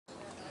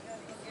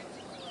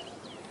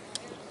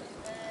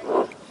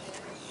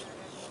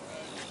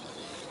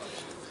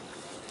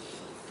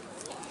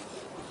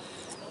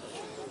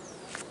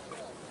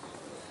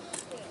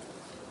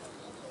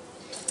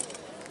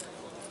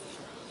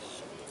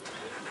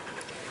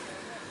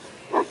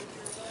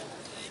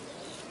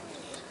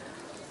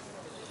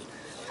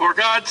For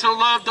God so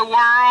loved the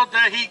world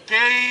that he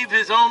gave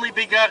his only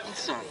begotten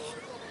Son,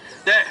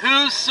 that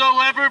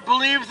whosoever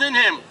believes in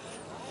him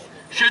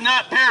should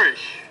not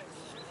perish,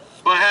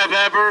 but have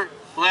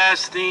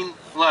everlasting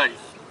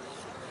life.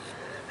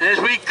 As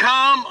we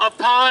come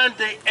upon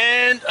the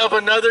end of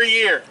another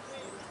year,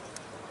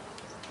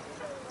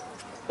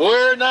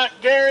 we're not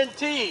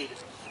guaranteed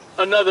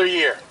another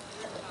year.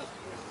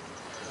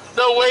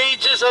 The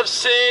wages of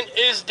sin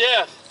is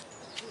death.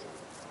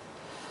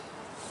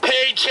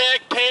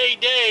 Paycheck,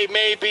 payday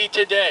may be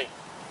today.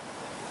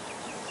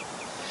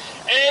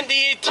 And the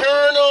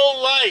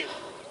eternal life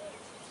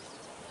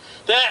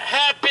that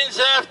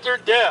happens after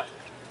death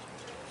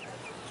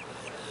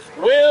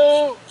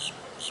will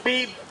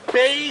be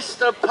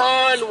based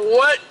upon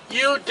what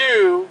you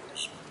do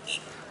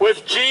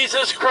with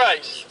Jesus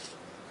Christ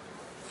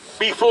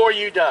before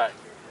you die.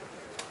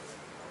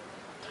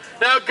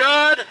 Now,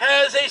 God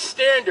has a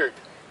standard,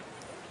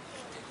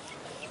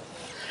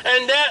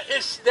 and that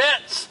is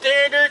that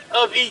standard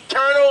of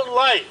eternal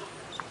life.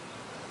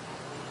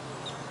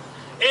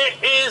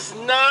 It is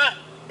not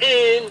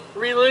in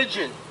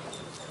religion.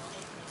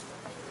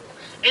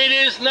 It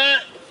is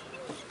not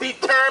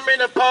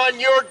determined upon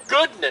your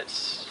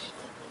goodness.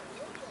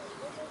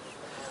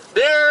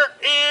 There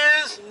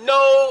is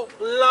no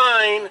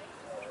line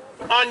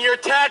on your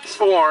tax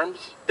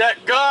forms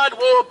that God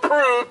will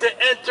approve to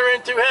enter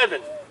into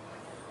heaven.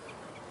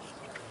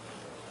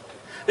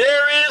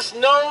 There is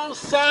no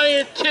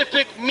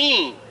scientific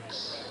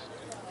means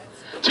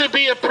to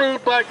be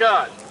approved by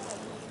God.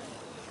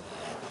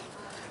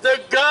 The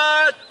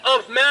God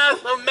of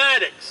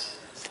mathematics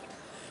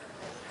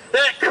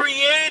that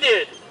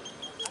created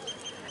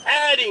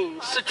adding,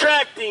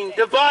 subtracting,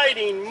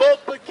 dividing,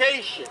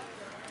 multiplication,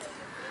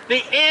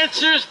 the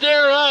answers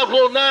thereof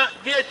will not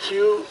get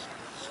you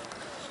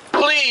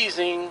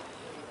pleasing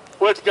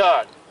with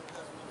God.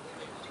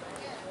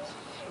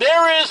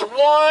 There is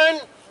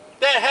one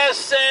that has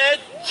said,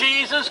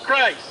 Jesus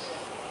Christ,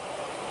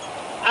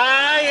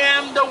 I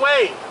am the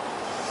way,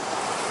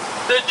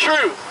 the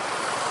truth,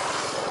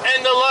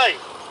 and the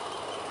life.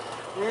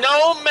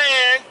 No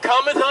man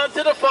cometh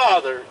unto the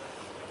Father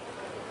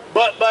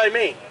but by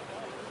me.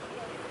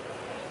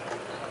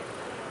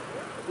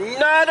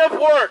 Not of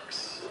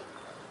works,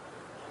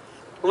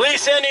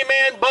 lest any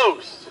man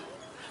boast.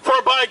 For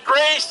by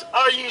grace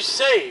are you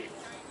saved.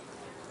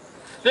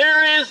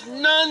 There is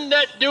none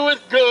that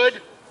doeth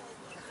good,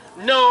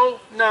 no,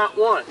 not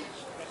one.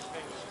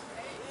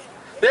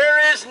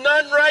 There is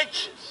none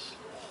righteous.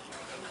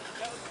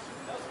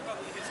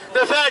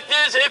 The fact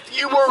is, if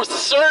you were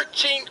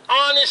searching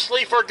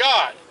honestly for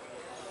God,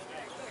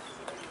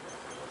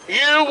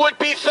 you would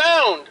be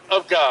found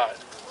of God.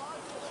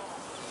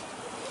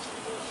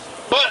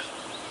 But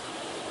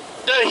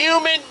the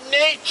human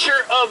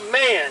nature of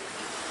man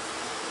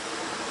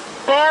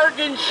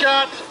bargain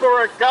shops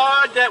for a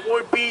God that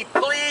would be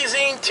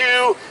pleasing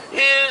to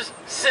his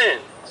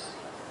sins.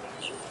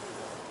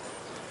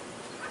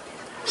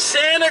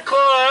 Santa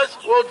Claus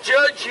will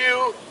judge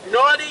you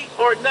naughty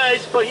or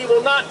nice, but he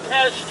will not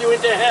cast you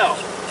into hell.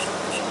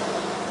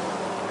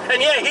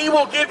 And yet he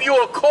will give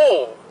you a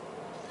coal,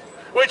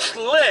 which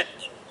lit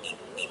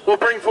will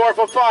bring forth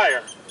a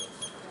fire.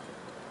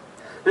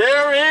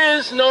 There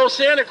is no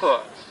Santa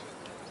Claus.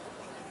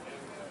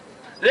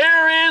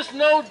 There is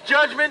no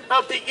judgment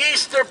of the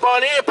Easter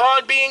Bunny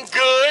upon being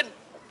good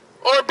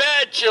or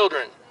bad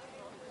children.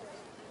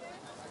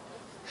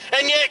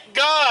 And yet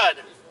God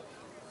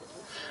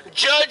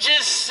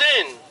judges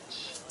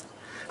sins,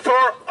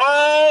 for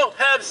all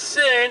have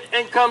sinned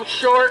and come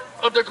short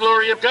of the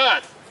glory of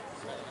God.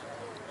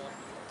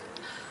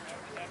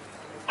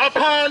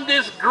 Upon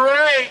this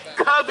great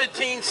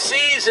coveting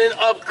season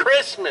of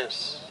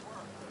Christmas,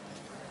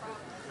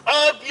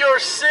 of your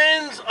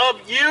sins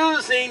of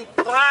using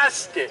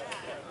plastic,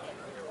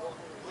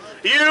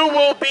 you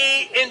will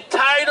be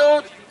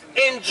entitled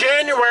in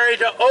January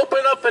to open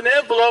up an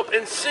envelope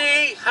and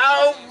see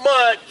how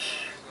much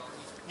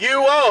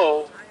you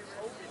owe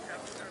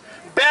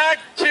back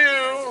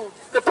to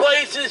the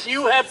places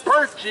you have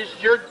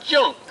purchased your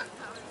junk.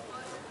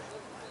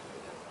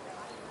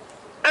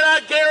 And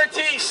I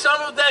guarantee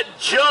some of that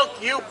junk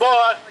you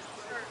bought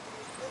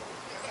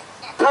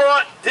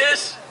brought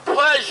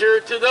displeasure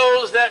to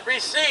those that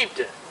received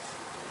it.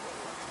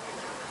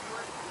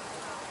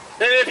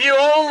 And if you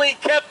only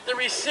kept the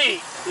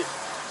receipt,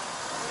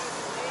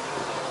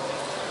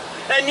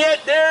 and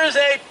yet there's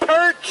a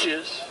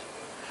purchase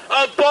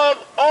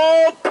above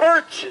all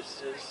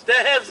purchases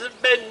that has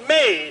been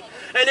made,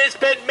 and it's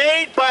been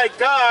made by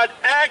God.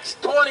 Acts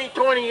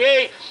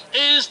 20:28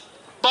 is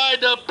by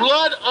the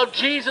blood of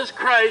Jesus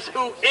Christ,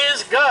 who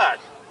is God.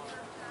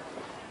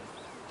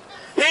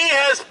 He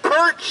has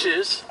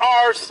purchased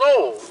our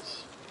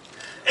souls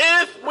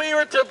if we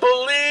were to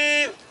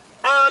believe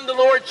on the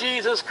Lord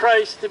Jesus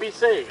Christ to be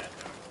saved.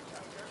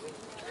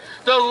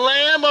 The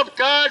Lamb of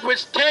God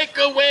which take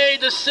away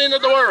the sin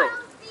of the world.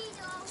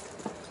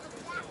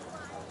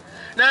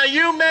 Now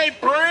you may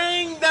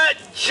bring that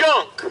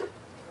junk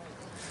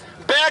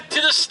back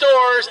to the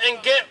stores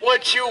and get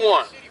what you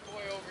want.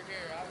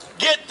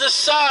 get the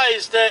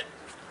size that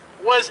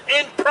was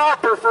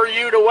improper for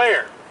you to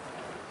wear.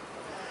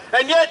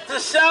 And yet the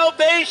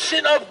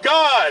salvation of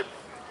God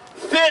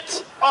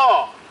fits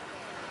all,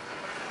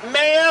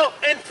 male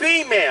and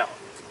female.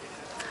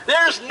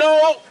 There's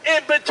no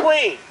in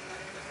between.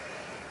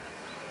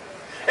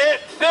 It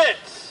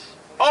fits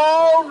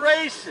all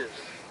races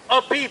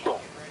of people.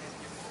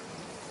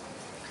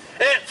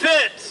 It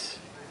fits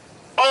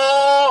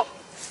all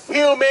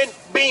human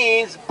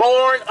beings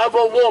born of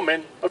a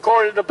woman,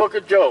 according to the book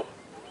of Job.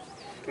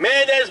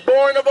 Man that is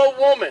born of a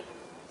woman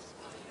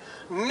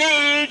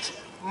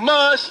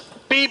must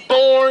be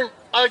born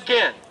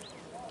again.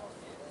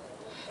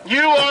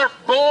 You are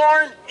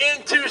born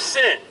into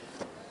sin.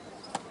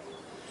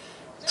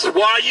 It's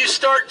why you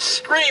start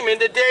screaming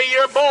the day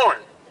you're born.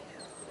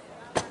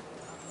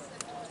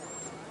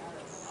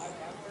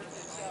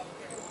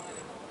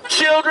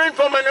 Children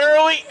from an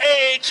early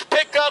age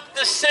pick up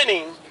the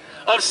sinning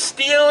of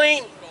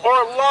stealing or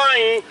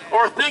lying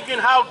or thinking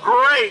how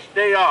great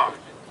they are.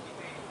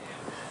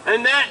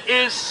 And that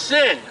is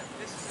sin.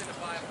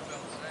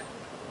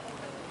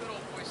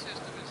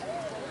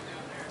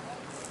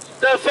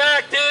 The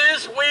fact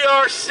is, we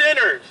are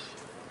sinners.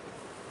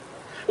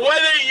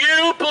 Whether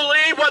you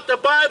believe what the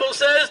Bible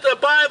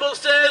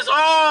says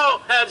all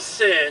have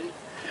sinned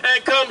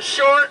and come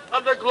short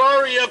of the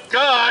glory of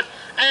God,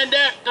 and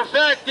that the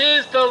fact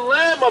is the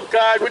Lamb of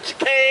God which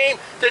came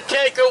to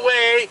take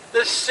away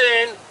the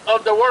sin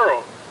of the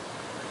world.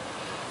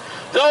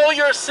 Though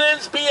your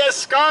sins be as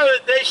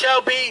scarlet, they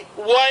shall be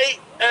white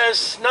as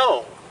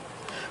snow.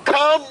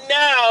 Come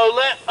now,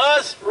 let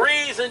us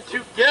reason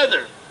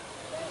together.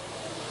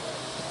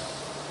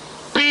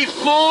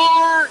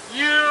 Before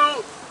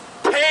you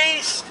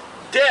taste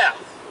death,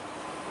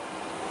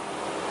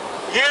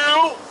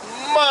 you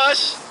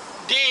must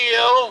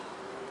deal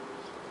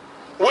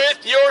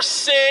with your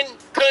sin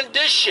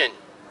condition.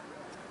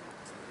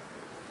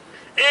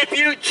 If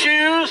you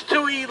choose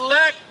to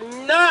elect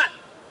not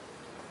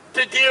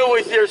to deal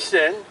with your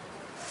sin,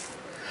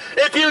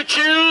 if you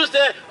choose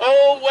that,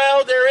 oh,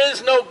 well, there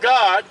is no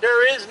God,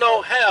 there is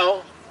no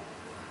hell,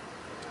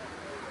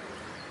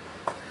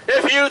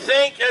 if you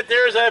think that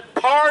there's a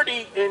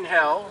party in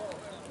hell,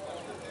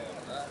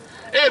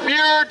 if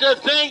you're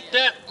to think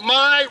that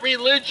my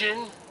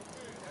religion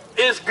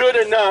is good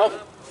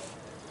enough,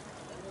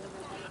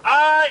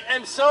 I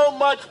am so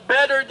much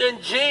better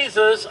than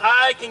Jesus,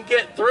 I can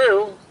get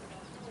through,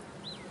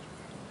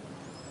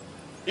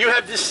 you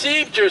have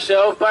deceived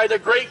yourself by the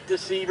great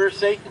deceiver,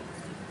 Satan.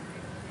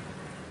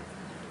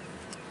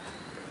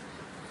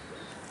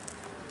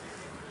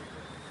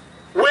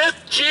 With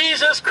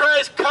Jesus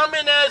Christ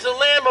coming as the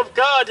Lamb of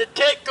God to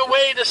take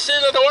away the sin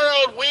of the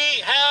world,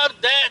 we have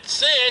that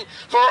sin,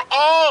 for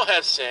all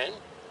have sinned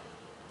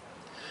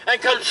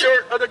and come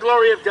short of the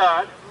glory of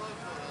God.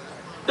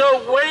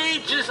 The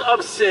wages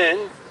of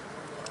sin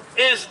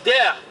is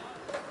death.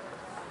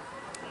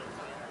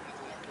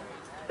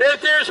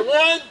 If there's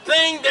one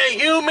thing the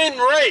human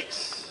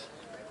race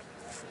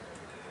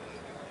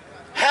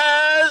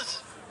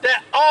has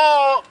that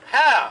all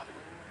have,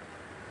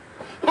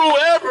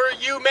 whoever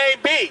you may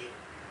be,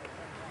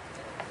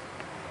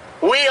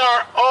 we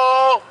are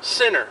all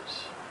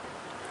sinners.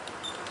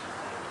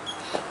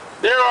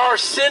 There are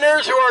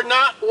sinners who are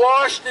not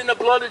washed in the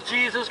blood of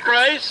Jesus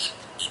Christ,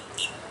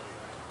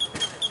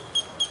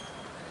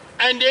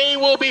 and they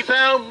will be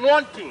found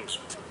wanting.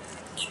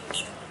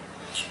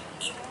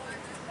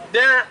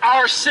 There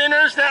are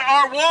sinners that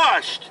are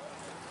washed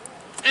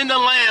in the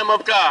Lamb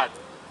of God,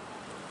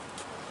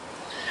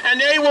 and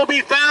they will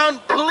be found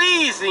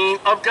pleasing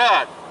of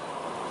God.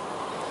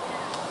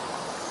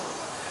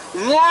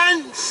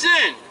 One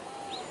sin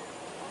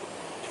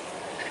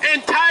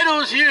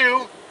entitles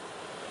you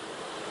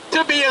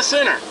to be a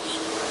sinner.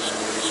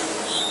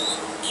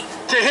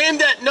 To him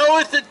that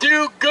knoweth to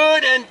do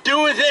good and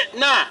doeth it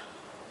not,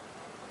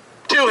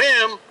 to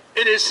him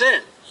it is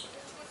sin.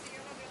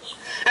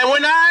 And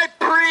when I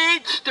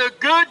preach the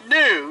good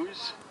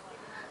news,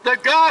 the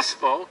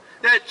gospel,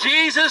 that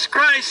Jesus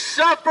Christ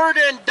suffered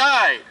and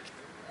died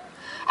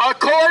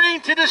according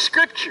to the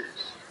scriptures,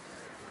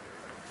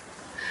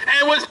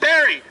 and was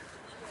buried,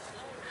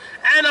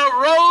 and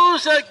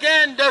arose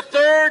again the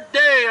third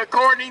day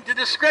according to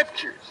the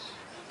scriptures,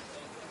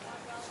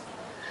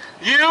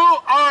 you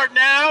are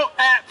now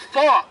at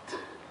fault.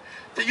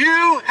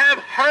 You have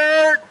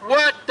heard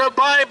what the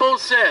Bible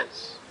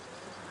says.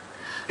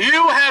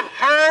 You have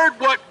heard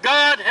what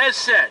God has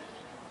said.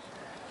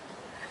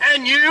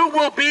 And you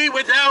will be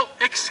without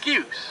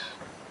excuse.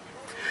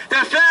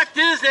 The fact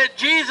is that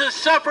Jesus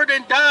suffered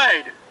and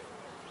died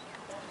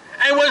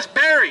and was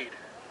buried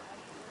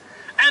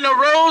and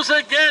arose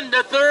again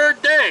the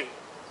third day.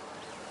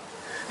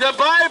 The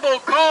Bible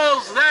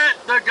calls that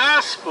the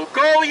gospel.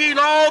 Go ye in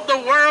all the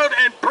world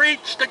and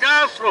preach the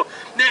gospel.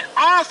 That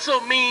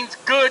also means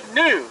good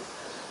news.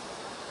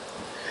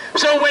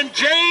 So when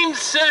James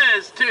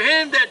says to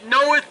him that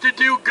knoweth to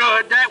do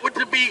good, that would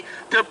be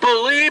to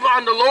believe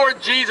on the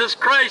Lord Jesus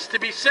Christ to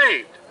be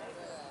saved.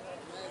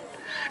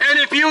 And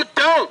if you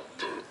don't,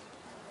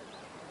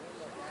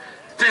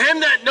 To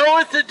him that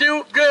knoweth to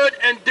do good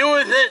and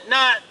doeth it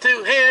not, to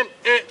him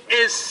it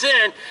is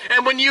sin.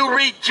 And when you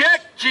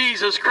reject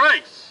Jesus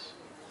Christ,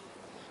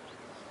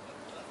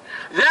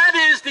 that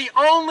is the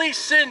only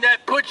sin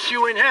that puts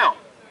you in hell.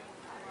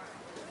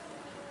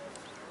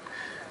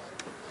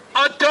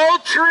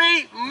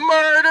 Adultery,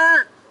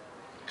 murder,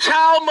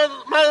 child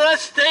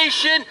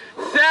molestation,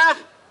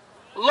 theft,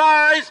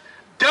 lies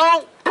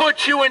don't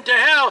put you into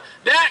hell.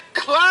 That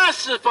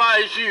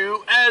classifies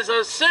you as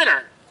a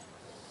sinner.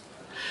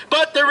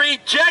 But the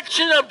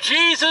rejection of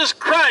Jesus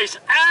Christ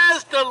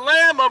as the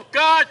Lamb of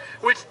God,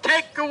 which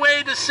take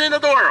away the sin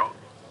of the world.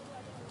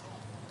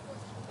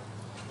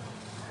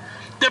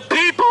 The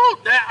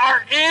people that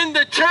are in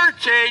the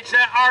church age,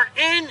 that are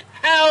in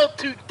hell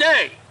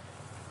today,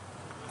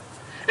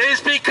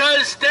 is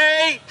because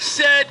they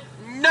said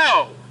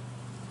no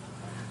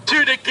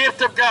to the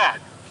gift of God.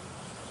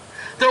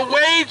 The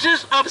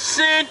wages of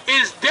sin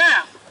is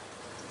death,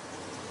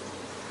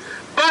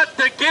 but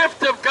the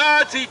gift of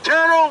God's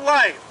eternal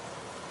life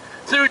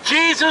through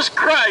Jesus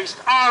Christ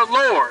our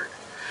Lord.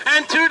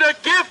 And to the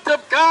gift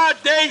of God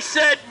they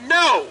said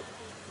no.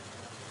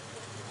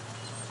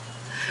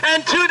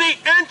 And to the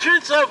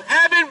entrance of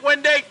heaven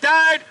when they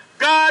died,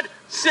 God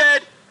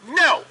said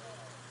no.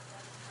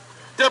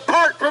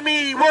 Depart from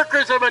me, ye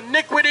workers of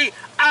iniquity,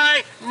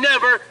 I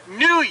never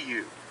knew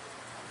you.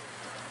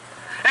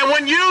 And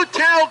when you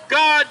tell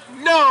God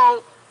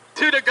no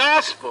to the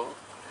gospel,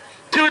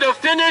 to the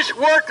finished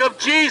work of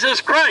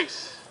Jesus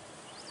Christ,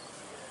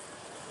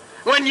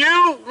 when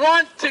you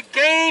want to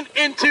gain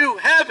into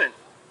heaven,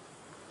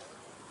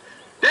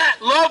 that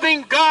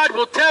loving God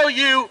will tell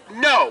you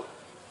no.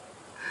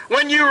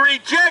 When you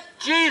reject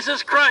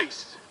Jesus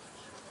Christ,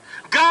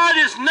 God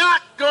is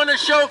not going to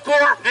show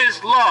forth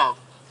his love.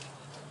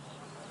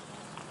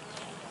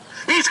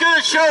 He's going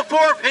to show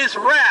forth his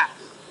wrath.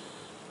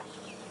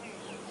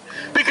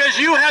 Because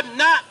you have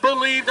not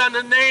believed on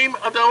the name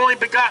of the only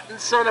begotten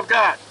Son of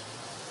God.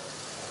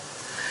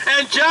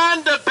 And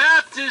John the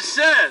Baptist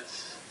says,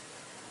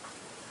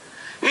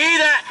 he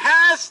that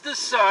has the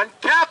Son,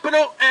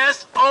 capital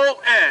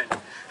S-O-N,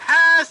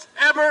 has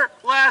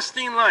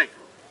everlasting life.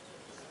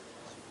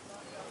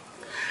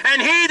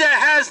 And he that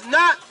has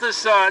not the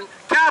Son,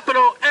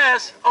 capital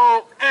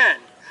S-O-N,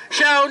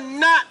 shall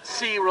not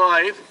see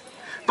life,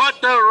 but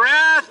the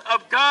wrath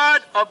of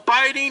God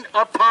abiding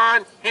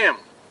upon him.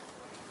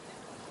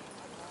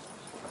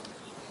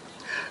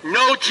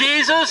 No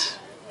Jesus,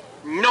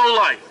 no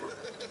life.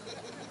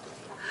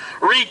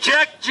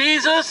 Reject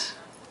Jesus,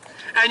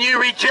 and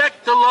you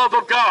reject the love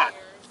of God.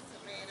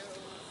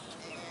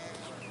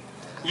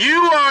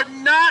 You are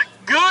not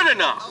good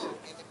enough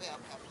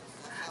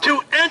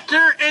to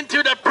enter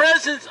into the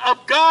presence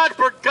of God,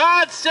 for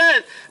God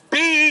said,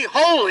 be ye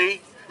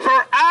holy,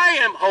 for I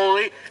am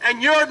holy,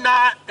 and you're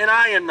not, and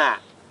I am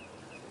not.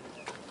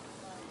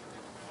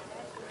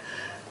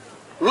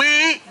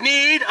 We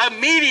need a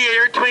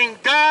mediator between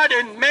God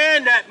and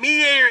man. That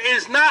mediator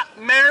is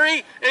not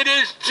Mary, it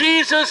is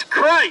Jesus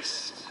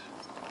Christ,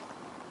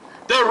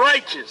 the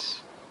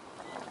righteous.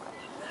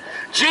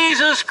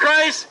 Jesus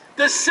Christ,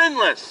 the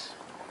sinless.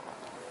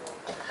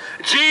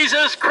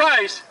 Jesus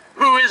Christ,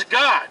 who is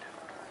God.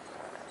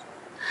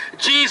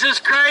 Jesus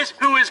Christ,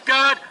 who is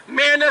God,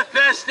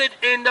 manifested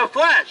in the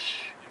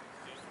flesh.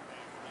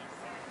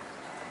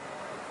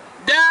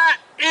 That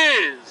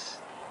is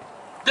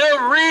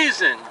the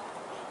reason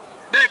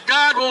that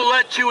God will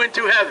let you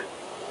into heaven.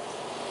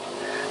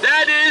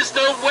 That is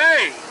the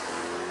way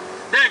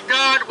that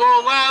God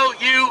will allow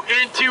you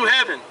into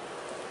heaven.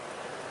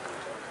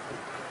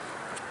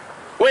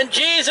 When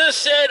Jesus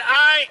said,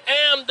 I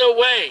am the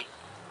way,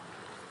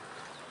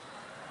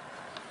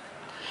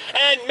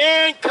 and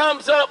man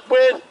comes up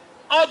with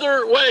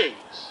other ways,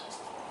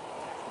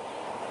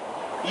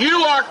 you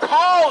are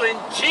calling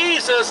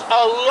Jesus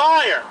a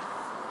liar.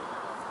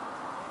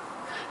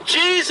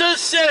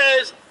 Jesus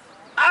says,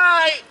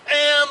 I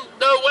am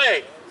the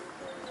way.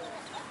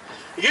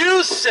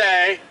 You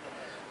say,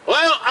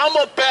 well, I'm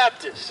a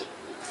Baptist.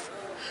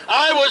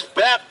 I was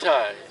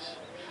baptized.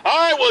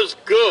 I was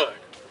good.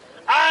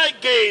 I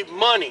gave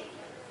money.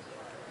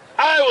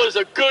 I was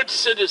a good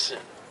citizen.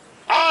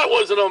 I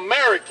was an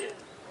American.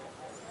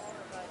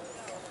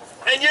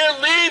 And you're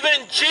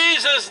leaving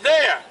Jesus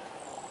there,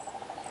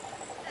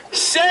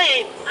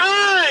 saying,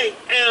 I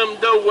am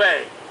the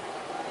way.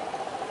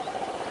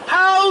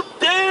 How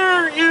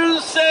dare you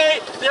say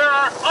there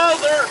are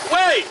other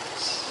ways?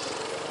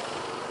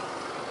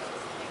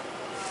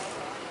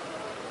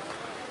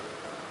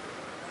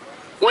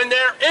 When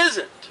there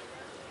isn't.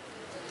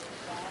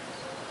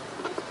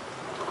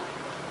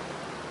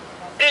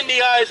 In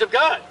the eyes of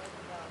God.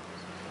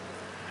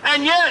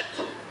 And yet,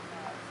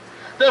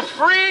 the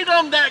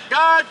freedom that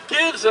God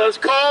gives us,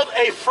 called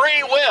a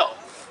free will.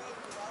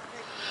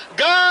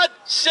 God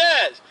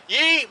says,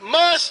 ye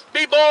must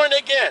be born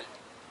again.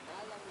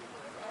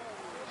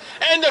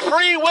 And the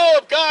free will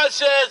of God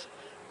says,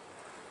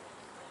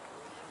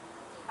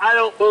 I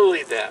don't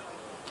believe that.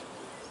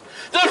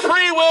 The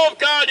free will of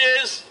God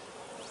is,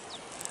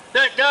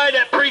 that guy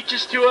that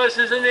preaches to us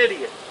is an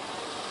idiot.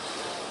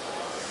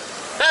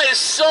 That is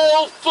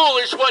so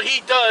foolish what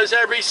he does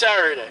every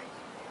Saturday.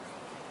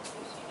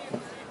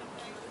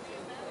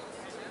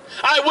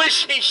 I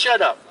wish he'd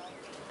shut up.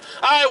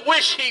 I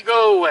wish he'd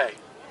go away.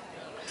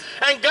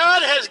 And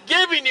God has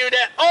given you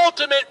that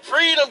ultimate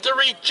freedom to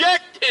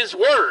reject his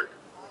word.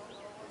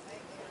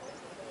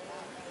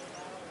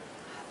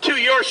 To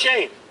your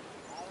shame.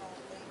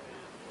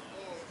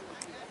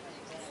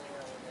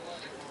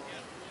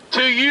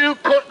 To you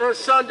putting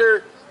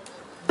asunder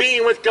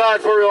being with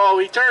God for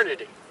all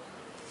eternity.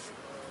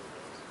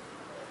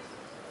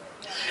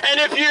 And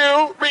if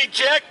you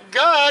reject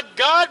God,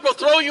 God will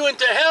throw you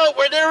into hell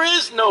where there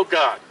is no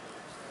God.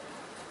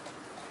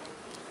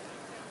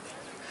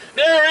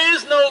 There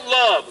is no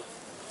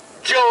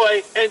love,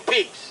 joy, and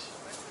peace.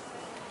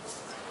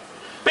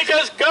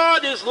 Because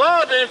God is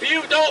love, and if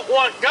you don't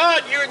want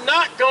God, you're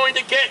not going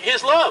to get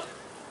his love.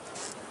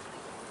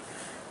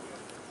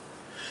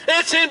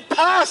 It's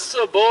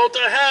impossible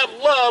to have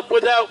love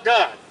without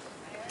God.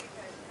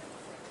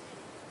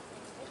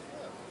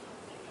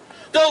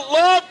 The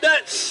love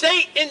that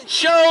Satan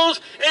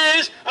shows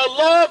is a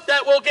love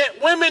that will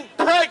get women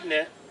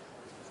pregnant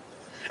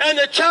and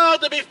the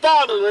child to be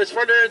fatherless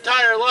for their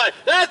entire life.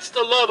 That's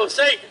the love of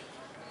Satan.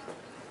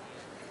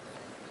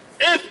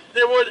 If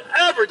there would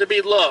ever to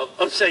be love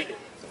of Satan.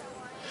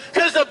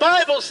 Because the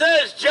Bible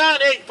says, John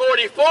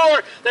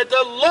 8:44, that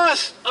the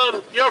lust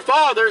of your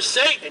father,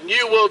 Satan,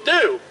 you will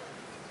do.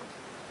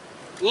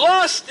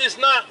 Lust is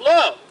not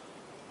love.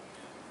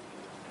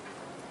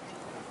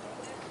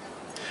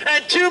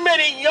 And too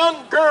many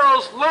young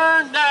girls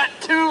learn that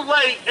too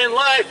late in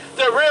life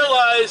to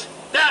realize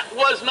that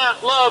was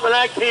not love and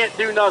I can't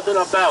do nothing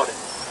about it.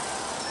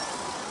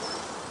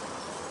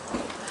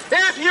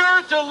 If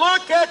you're to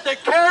look at the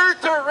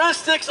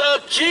characteristics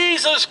of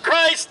Jesus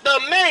Christ, the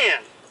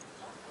man,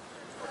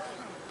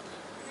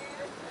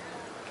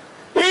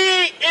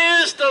 he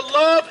is the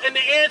love and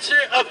the answer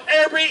of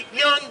every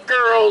young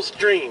girl's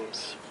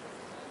dreams.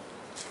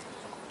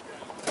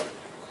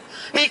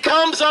 He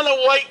comes on a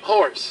white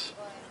horse.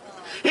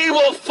 He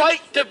will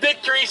fight to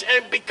victories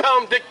and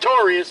become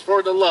victorious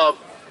for the love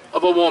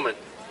of a woman.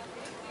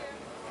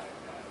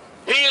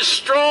 He is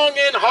strong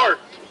in heart.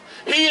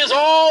 He is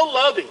all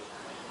loving.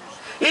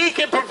 He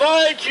can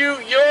provide you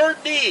your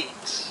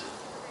needs.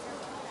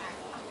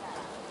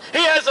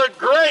 He has a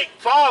great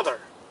father.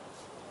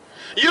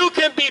 You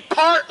can be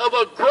part of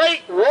a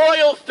great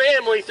royal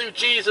family through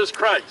Jesus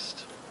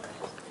Christ.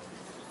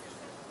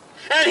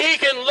 And he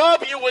can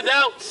love you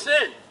without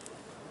sin.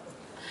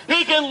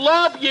 He can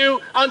love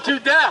you unto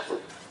death.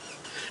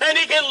 And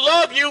he can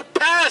love you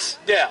past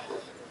death.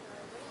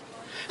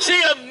 See,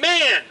 a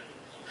man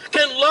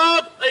can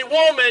love a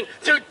woman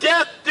to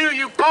death do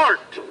you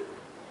part.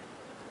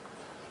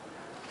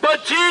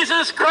 But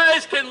Jesus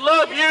Christ can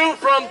love you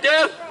from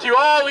death to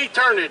all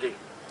eternity.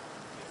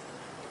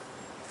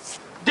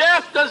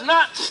 Death does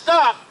not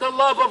stop the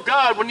love of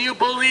God when you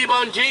believe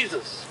on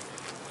Jesus.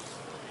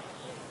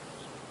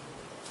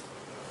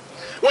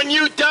 When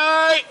you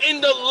die in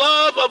the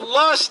love of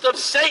lust of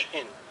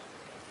Satan,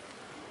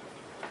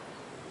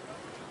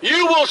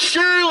 you will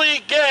surely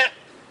get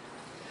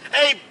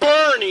a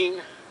burning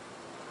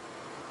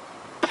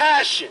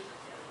passion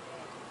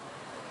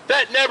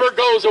that never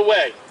goes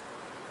away,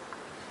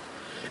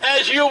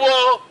 as you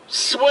will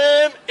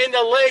swim in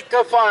the lake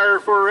of fire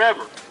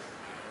forever.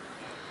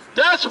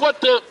 That's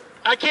what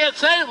I can't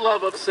say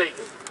love of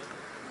Satan.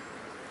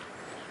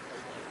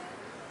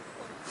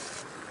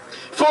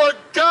 For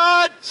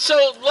God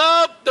so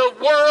loved the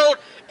world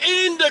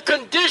in the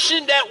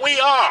condition that we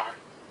are.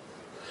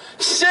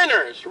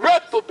 Sinners,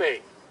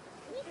 reprobate,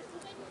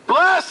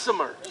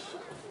 blasphemers,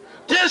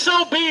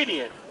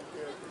 disobedient.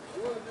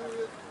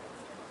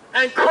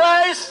 And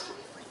Christ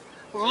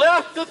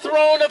left the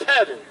throne of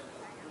heaven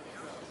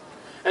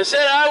and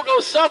said, I will go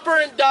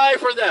suffer and die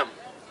for them.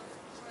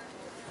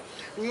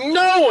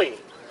 Knowing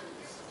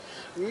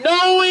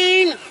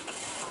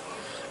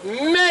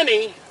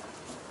many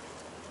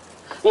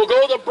will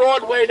go the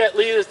broad way that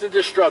leads to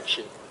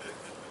destruction.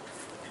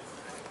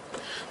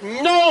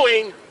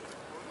 Knowing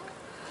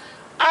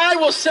I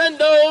will send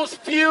those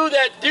few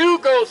that do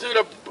go through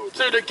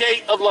the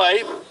gate of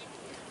life.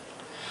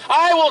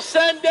 I will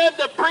send them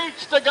to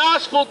preach the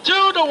gospel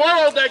to the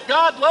world that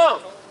God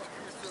loves.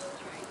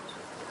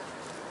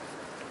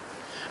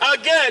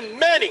 Again,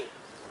 many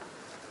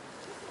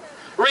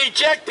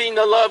rejecting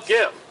the love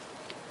gift.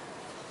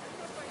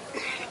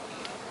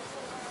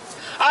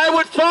 I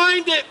would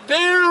find it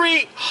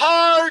very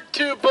hard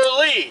to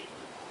believe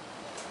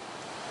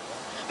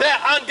that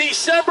on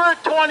December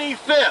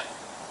 25th,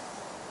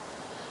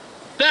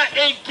 that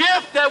a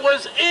gift that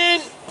was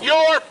in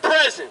your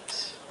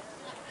presence,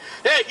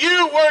 that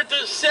you were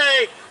to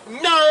say,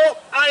 no,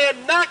 I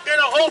am not going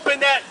to open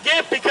that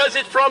gift because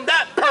it's from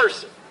that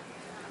person.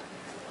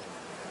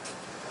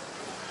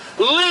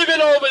 Leave it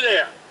over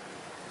there.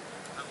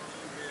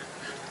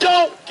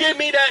 Don't give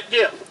me that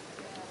gift.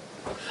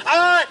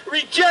 I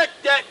reject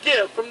that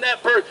gift from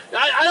that person.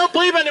 I don't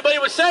believe anybody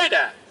would say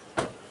that.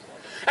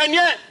 And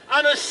yet,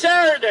 on a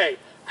Saturday,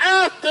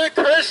 after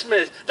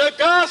Christmas, the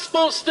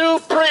gospel's still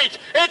preached.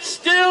 It's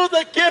still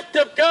the gift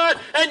of God,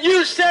 and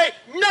you say,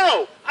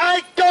 no,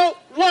 I don't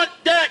want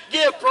that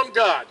gift from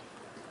God.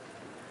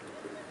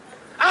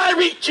 I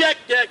reject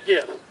that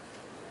gift.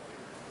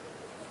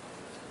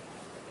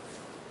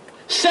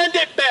 Send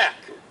it back.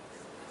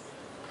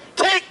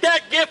 Take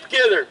that gift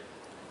giver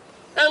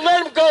and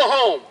let him go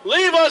home.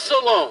 Leave us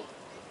alone.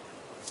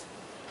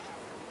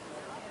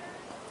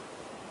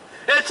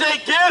 It's a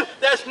gift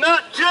that's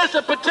not just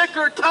a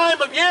particular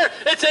time of year.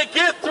 It's a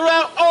gift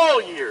throughout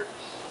all years.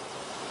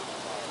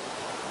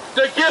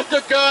 The gift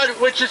of God,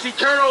 which is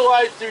eternal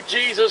life through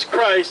Jesus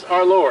Christ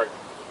our Lord.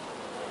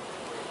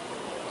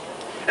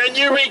 And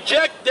you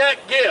reject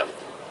that gift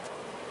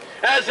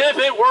as if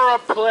it were a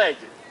plague.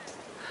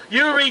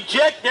 You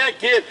reject that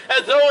gift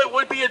as though it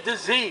would be a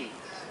disease.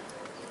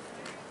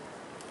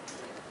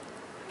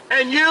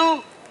 And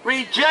you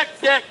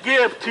reject that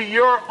gift to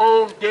your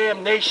own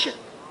damnation.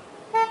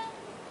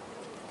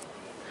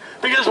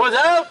 Because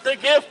without the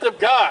gift of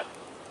God,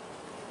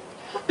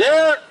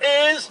 there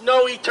is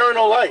no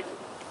eternal life.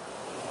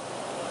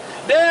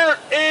 There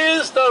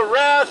is the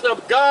wrath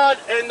of God,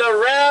 and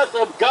the wrath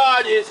of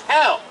God is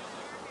hell.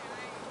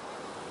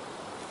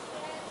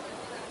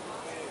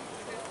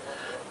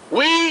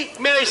 We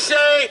may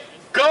say,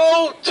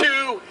 go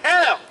to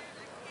hell.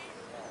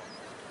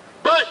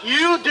 But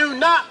you do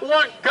not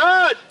want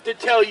God to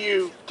tell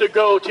you to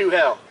go to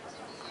hell.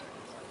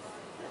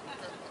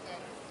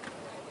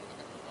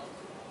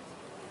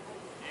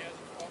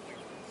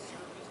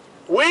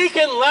 We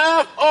can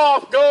laugh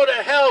off go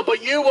to hell,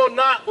 but you will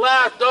not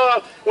laugh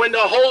off when the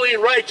holy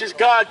and righteous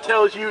God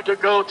tells you to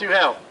go to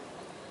hell.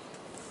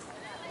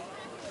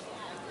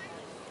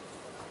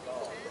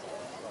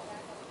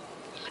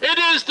 It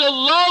is the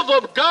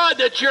love of God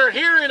that you're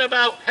hearing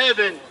about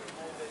heaven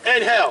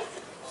and hell.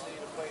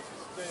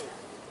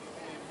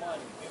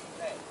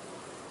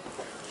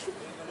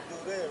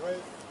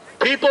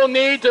 People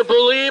need to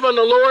believe on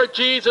the Lord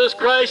Jesus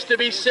Christ to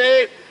be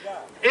saved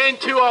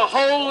into a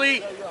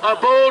holy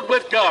abode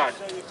with God.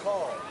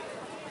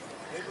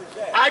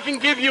 I can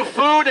give you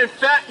food and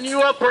fatten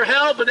you up for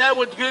hell, but that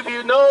would give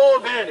you no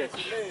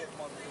advantage.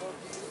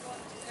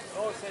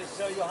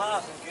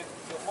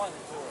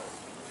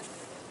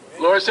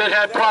 Lord said,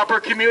 have proper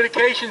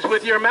communications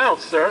with your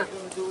mouth, sir.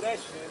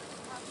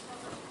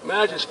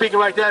 Imagine speaking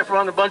like that in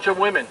front of a bunch of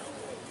women.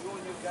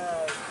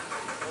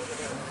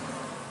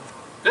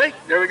 See,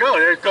 there we go.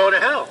 There go to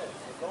hell.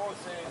 The Lord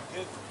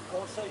said,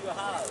 don't sell your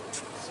house.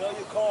 Sell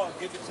your car and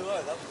give it to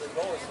us. That's what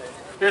the Lord said.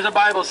 Here's a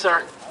Bible,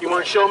 sir. You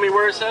want to show me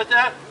where it says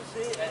that?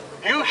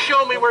 You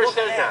show me where it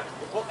says that.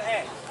 The book of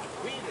Acts.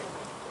 Read it.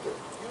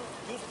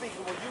 You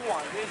speaking what you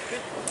want. You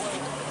speaking what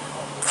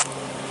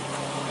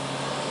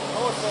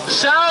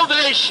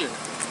Salvation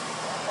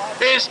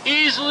is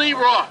easily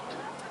wrought.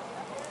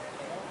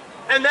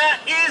 And that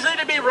easy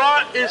to be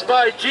wrought is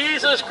by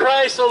Jesus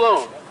Christ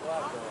alone.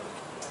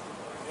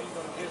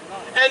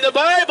 And the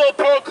Bible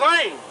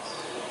proclaims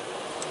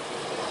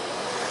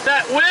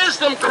that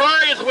wisdom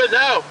cries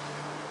without.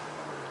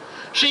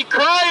 She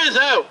cries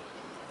out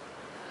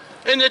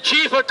in the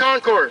chief of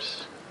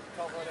concourse.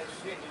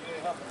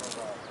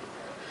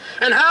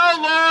 And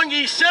how long,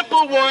 ye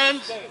simple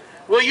ones,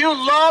 will you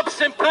love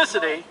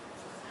simplicity,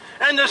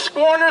 and the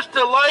scorners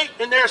delight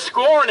in their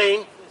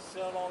scorning,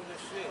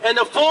 and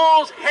the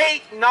fools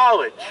hate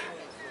knowledge?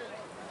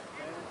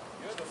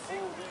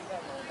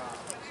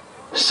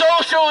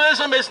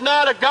 Socialism is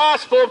not a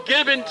gospel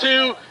given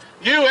to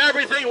you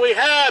everything we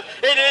have.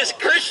 It is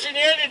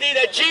Christianity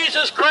that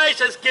Jesus Christ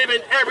has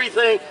given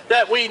everything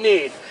that we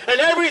need.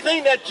 And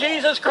everything that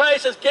Jesus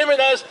Christ has given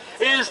us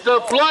is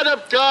the blood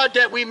of God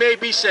that we may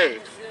be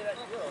saved.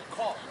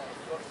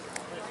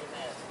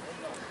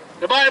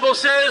 The Bible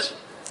says,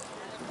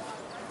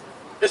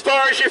 as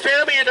far as your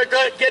family, you're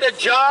to get a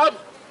job,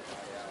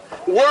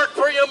 work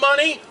for your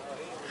money,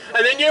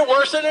 and then you're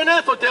worse than an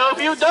infidel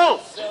if you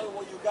don't.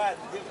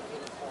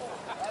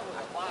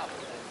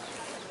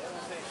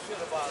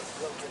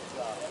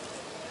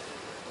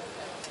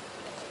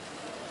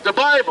 The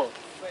Bible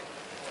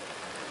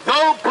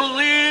don't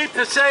believe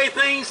to say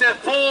things that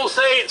fools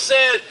say it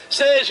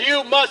says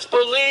you must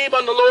believe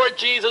on the Lord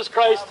Jesus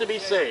Christ to be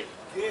saved.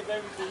 Give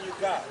everything you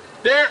got.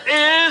 There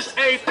is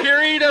a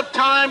period of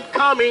time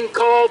coming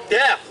called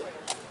death.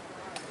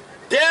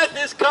 Death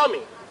is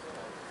coming.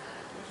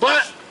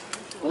 But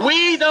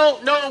we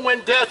don't know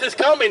when death is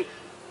coming.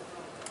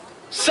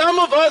 Some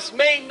of us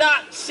may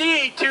not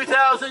see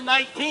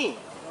 2019.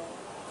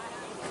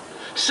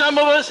 Some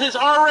of us has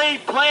already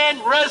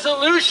planned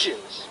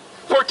resolutions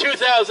for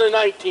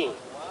 2019.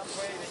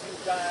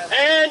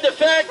 And the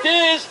fact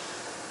is,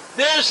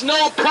 there's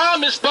no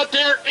promise, but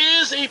there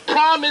is a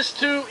promise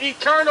to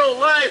eternal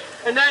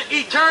life, and that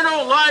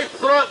eternal life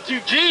brought to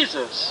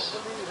Jesus,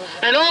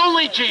 and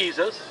only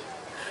Jesus.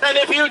 And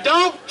if you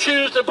don't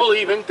choose to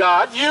believe in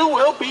God, you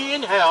will be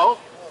in hell.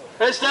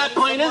 It's that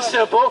plain and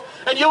simple,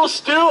 and you'll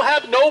still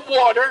have no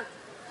water.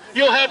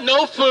 You'll have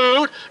no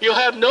food, you'll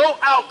have no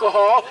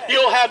alcohol,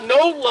 you'll have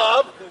no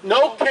love,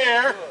 no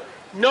care,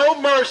 no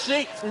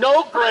mercy,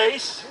 no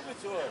grace, Give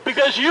it to her.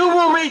 because you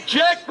will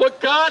reject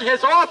what God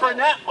has offered, and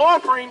that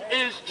offering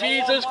is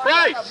Jesus I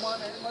Christ. got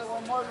money. Anybody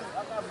want money?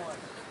 I got money.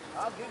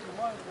 I'll give you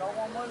money. Y'all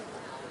want money?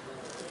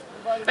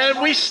 Anybody want And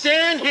money? we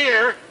stand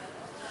here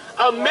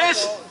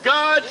amidst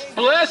God's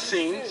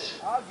blessings,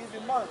 I'll give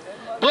you money.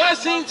 Anybody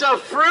blessings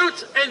of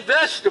fruits and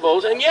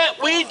vegetables, and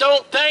yet we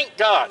don't thank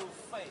God.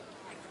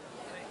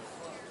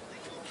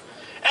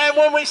 And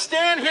when we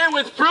stand here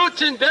with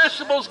fruits and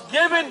vegetables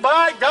given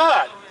by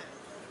God,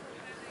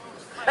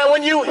 and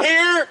when you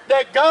hear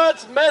that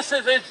God's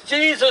message is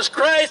Jesus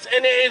Christ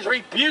and it is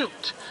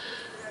rebuked,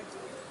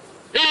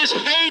 it is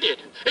hated,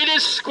 it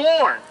is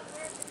scorned,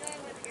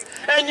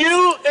 and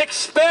you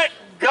expect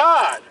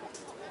God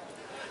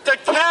to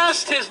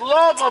cast his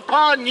love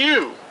upon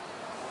you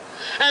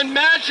and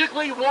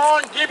magically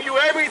give you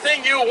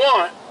everything you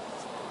want,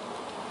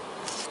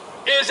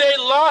 is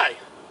a lie.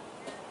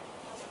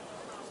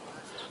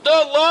 The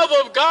love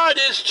of God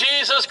is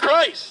Jesus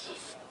Christ.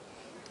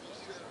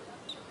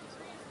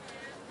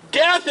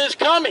 Death is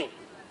coming.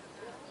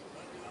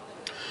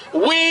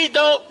 We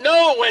don't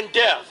know when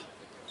death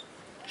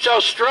shall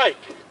strike.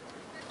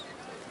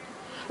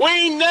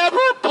 We never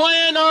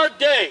plan our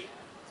day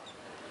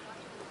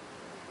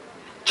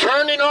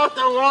turning off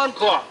the alarm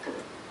clock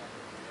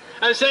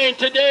and saying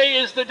today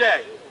is the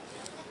day.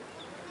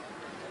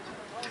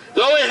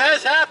 Though it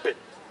has happened.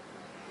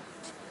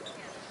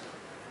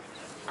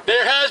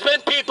 There has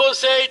been people who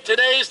say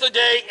today's the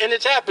day and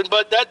it's happened,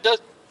 but that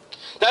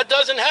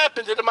doesn't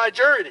happen to the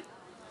majority.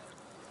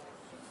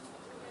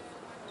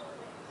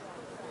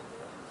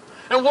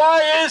 And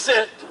why is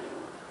it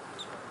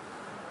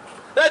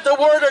that the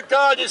Word of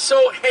God is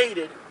so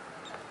hated?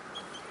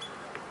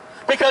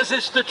 Because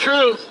it's the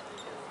truth.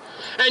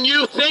 And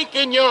you think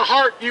in your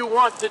heart you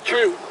want the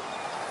truth.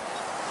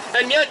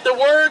 And yet the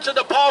words of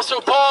the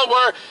Apostle Paul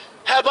were,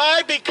 have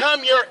I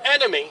become your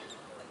enemy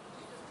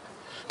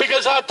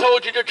because I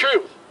told you the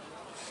truth?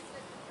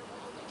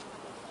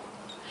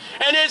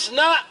 And it's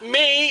not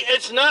me,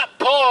 it's not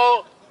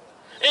Paul,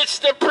 it's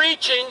the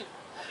preaching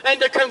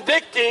and the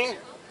convicting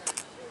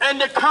and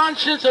the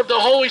conscience of the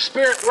Holy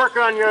Spirit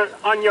working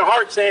on your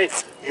heart saying,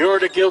 you're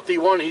the guilty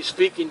one he's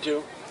speaking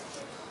to.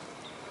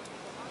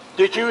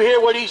 Did you hear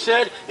what he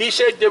said? He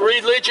said the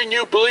religion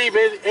you believe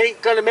in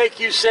ain't going to make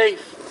you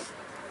safe.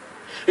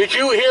 Did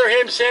you hear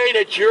him say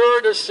that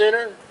you're the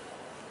sinner?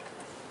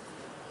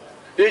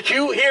 Did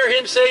you hear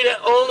him say that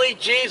only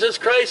Jesus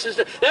Christ is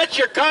the... That's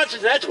your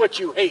conscience. That's what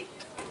you hate.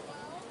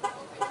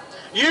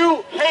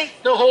 You hate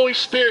the Holy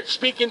Spirit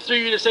speaking through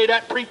you to say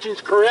that preaching's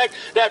correct,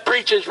 that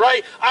preaching's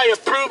right. I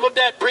approve of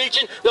that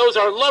preaching. Those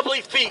are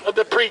lovely feet of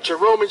the preacher,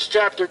 Romans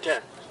chapter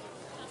 10.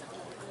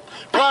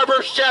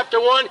 Proverbs chapter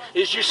 1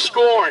 is you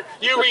scorn,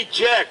 you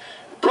reject.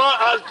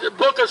 The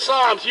book of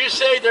Psalms, you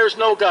say there's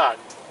no God.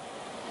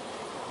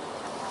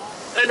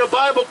 And the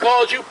Bible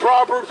calls you,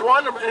 Proverbs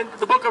 1, and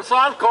the book of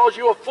Psalms calls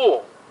you a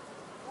fool.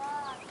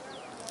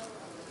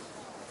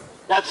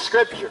 That's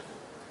Scripture.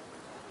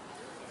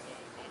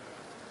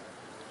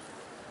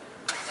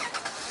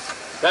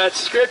 That's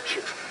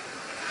Scripture.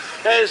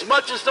 And as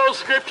much as those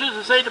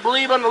Scriptures say to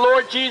believe on the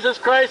Lord Jesus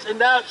Christ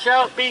and thou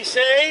shalt be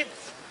saved,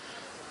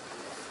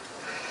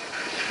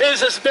 it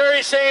is this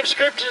very same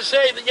Scripture to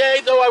say that,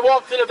 yea, though I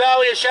walk through the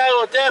valley of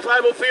shadow of death, I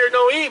will fear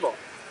no evil.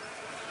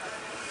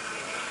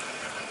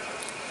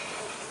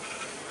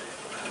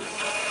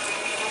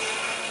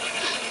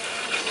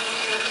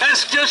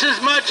 That's just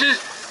as much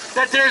as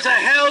that there's a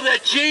hell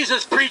that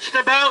Jesus preached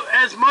about,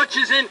 as much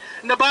as in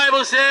the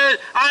Bible says,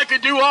 I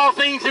could do all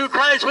things through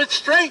Christ which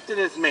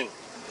strengtheneth me.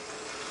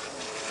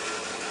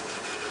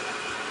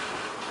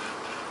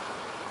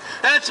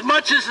 That's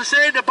much as to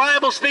say the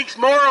Bible speaks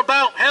more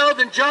about hell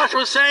than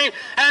Joshua saying,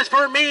 as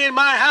for me and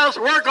my house,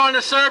 we're going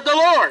to serve the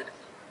Lord.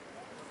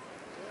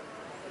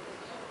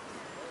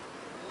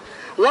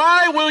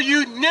 Why will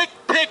you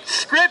nitpick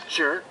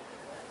Scripture,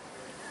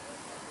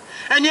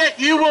 and yet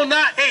you will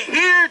not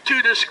adhere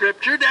to the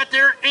Scripture that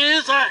there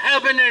is a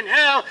heaven and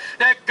hell,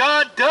 that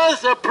God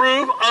does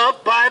approve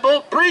of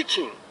Bible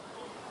preaching?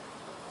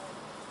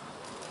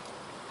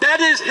 That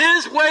is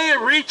His way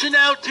of reaching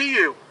out to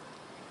you.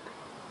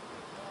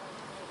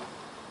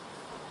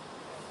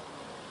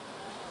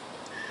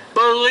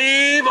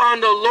 Believe on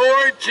the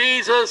Lord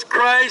Jesus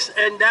Christ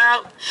and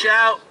thou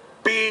shalt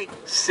be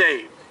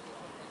saved.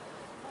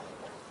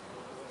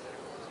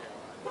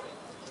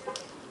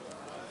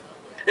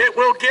 It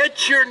will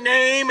get your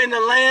name in the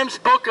Lamb's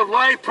Book of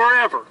Life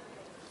forever.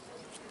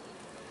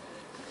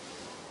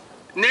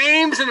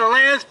 Names in the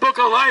Lamb's Book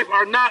of Life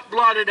are not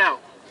blotted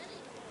out.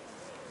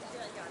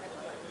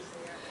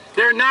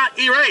 They're not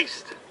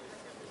erased.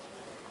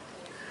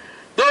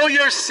 Though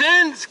your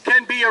sins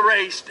can be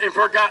erased and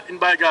forgotten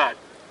by God.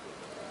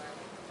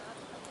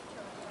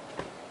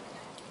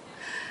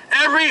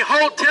 Every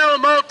hotel,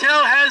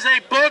 motel has a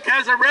book,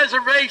 has a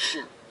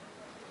reservation.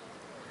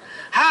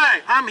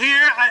 Hi, I'm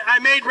here. I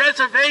made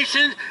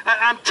reservations.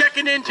 I'm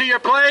checking into your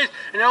place.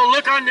 And they'll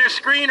look on their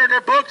screen or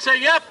their book,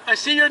 say, yep, I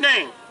see your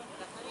name.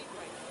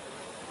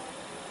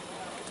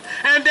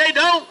 and they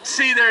don't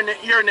see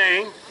your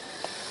name,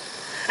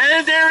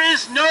 and there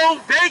is no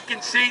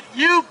vacancy,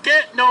 you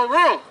get no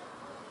room.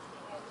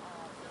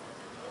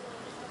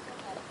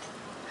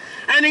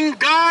 And in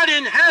God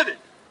in heaven,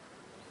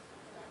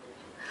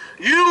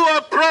 you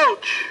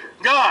approach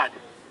God.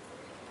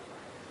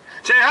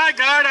 Say, "Hi,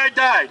 God, I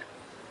died.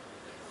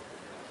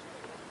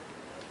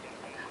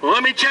 Well,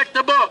 let me check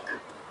the book."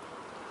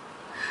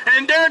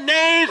 And their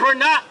names were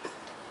not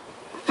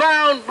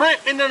found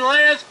written in the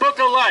Lamb's Book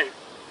of Life.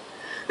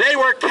 They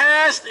were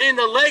cast in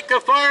the lake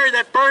of fire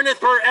that burneth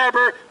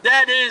forever.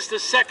 That is the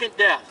second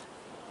death.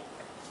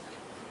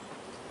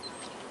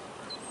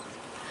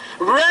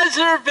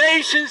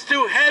 Reservations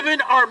to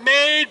heaven are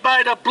made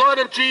by the blood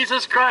of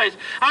Jesus Christ.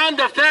 And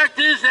the fact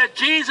is that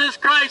Jesus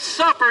Christ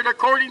suffered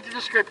according to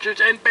the scriptures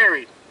and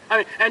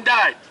and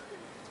died.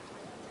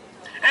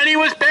 And he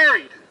was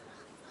buried.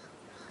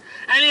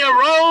 And he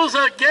arose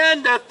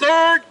again the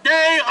third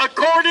day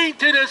according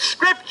to the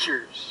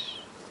scriptures.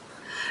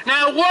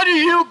 Now, what are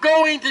you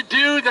going to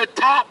do to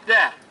top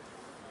that?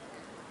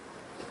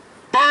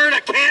 Burn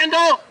a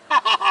candle?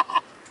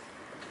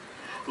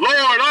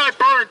 Lord, I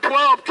burned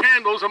 12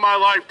 candles in my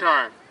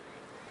lifetime.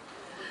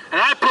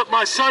 And I put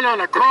my son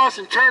on a cross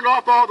and turned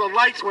off all the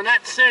lights when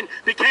that sin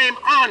became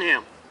on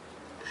him.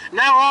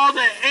 Now all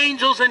the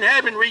angels in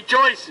heaven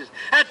rejoices.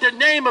 At the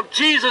name of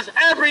Jesus,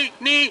 every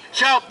knee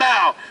shall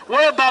bow.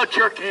 What about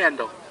your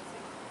candle?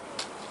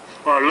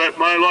 I let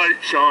my light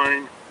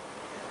shine.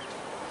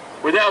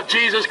 Without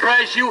Jesus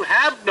Christ, you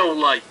have no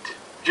light.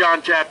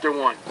 John chapter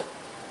 1.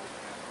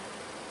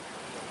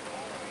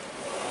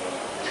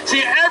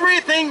 See,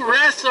 everything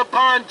rests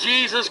upon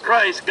Jesus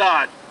Christ,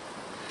 God,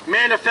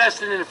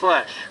 manifested in the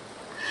flesh.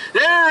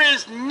 There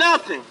is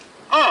nothing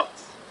else.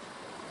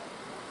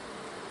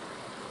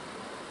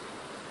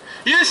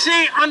 You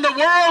see, on the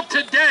world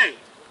today,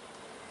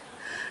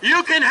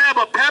 you can have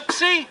a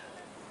Pepsi,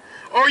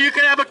 or you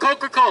can have a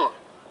Coca-Cola,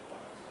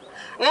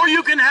 or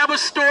you can have a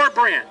store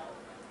brand.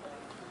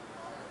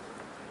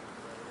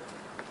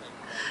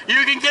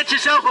 You can get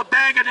yourself a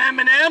bag of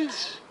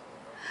M&Ms.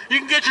 You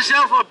can get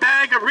yourself a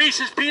bag of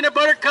Reese's peanut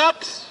butter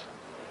cups.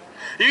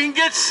 You can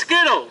get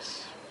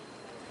Skittles.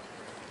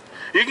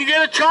 You can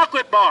get a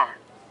chocolate bar.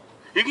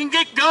 You can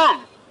get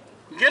gum.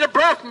 You can get a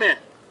breath mint.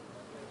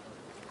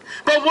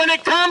 But when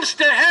it comes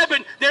to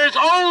heaven, there's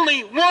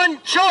only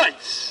one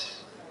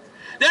choice.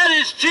 That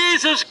is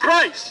Jesus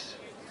Christ.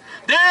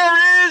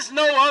 There is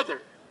no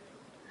other.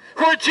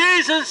 For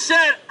Jesus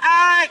said,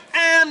 "I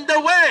am the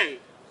way."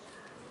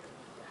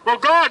 Well,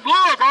 God,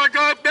 look, I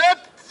got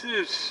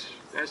baptized.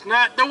 That's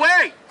not the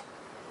way.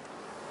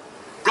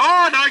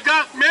 God, I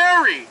got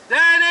married.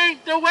 That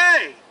ain't the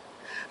way.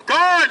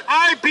 God,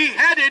 I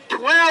beheaded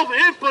 12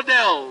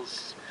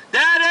 infidels.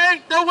 That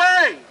ain't the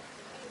way.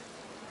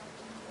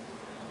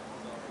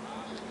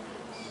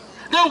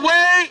 The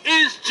way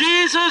is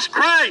Jesus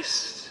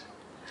Christ,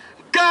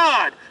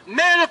 God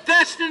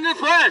manifested in the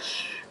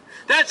flesh,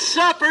 that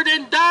suffered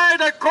and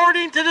died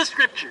according to the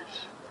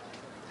scriptures,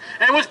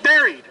 and was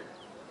buried,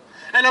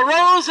 and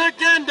arose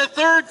again the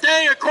third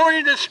day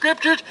according to the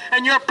scriptures,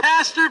 and your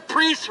pastor,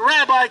 priest,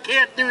 rabbi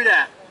can't do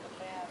that.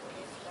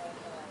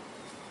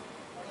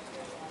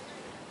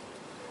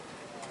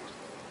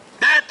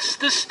 That's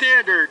the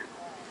standard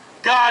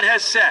God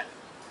has set.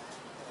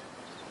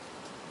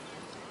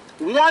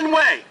 One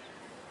way.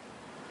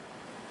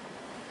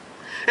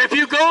 If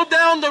you go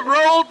down the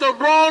road the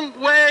wrong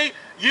way,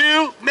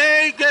 you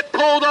may get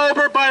pulled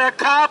over by a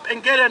cop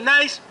and get a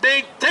nice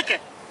big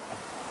ticket.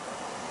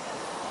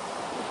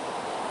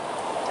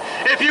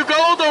 If you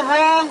go the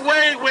wrong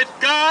way with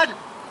God,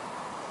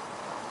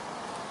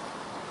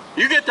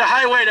 you get the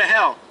highway to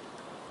hell.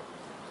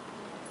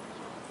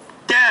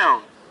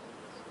 Down.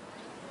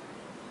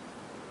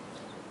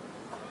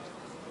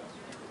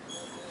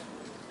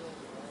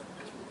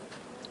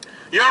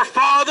 Your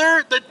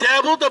father, the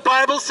devil, the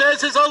Bible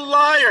says, is a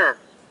liar.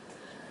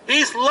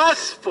 He's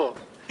lustful.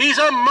 He's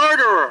a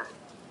murderer.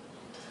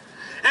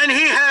 And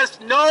he has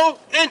no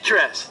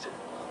interest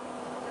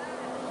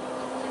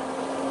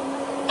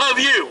of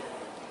you.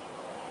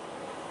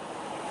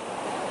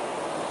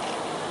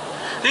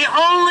 The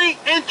only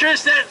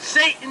interest that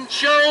Satan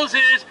shows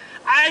is,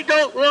 I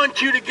don't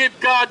want you to give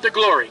God the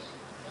glory.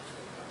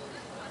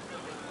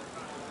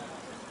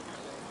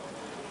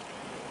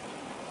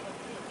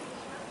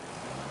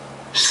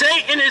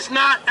 Satan is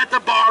not at the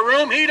bar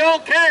room. He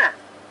don't care.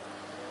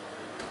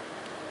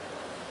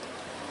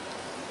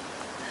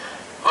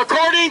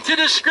 According to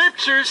the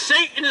scriptures,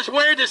 Satan is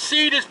where the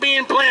seed is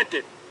being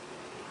planted.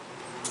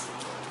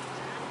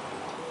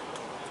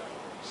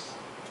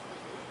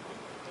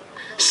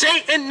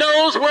 Satan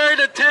knows where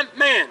to tempt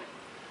man.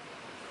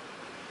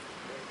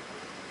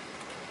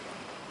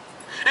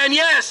 And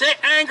yes,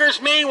 it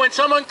angers me when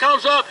someone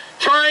comes up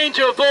trying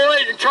to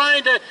avoid and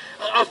trying to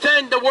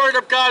offend the word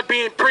of God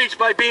being preached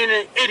by being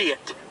an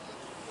idiot.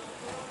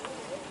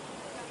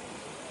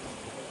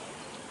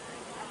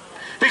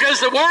 Because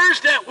the words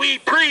that we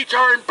preach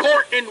are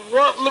important,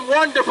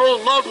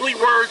 wonderful, lovely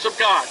words of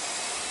God.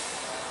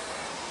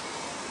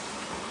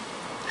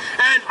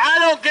 And I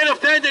don't get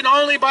offended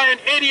only by an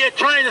idiot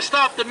trying to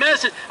stop the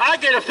message. I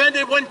get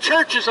offended when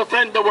churches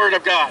offend the Word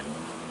of God.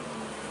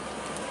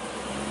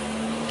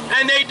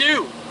 And they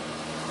do.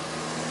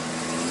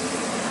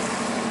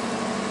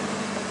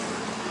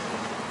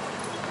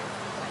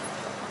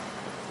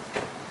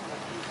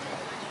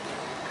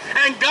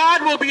 And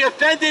God will be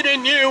offended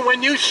in you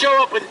when you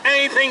show up with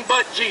anything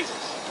but Jesus.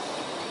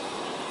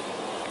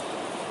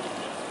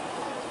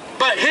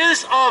 But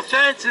his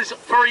offense is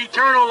for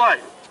eternal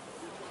life.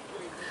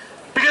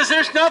 Because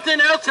there's nothing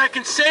else that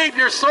can save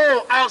your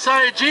soul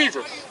outside of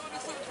Jesus.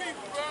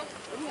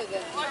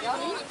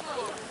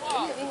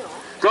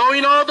 Go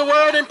in all the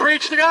world and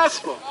preach the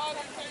gospel.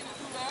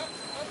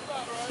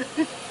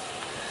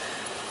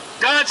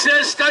 God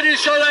says, study to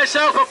show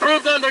thyself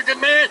approved unto good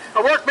man,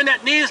 a workman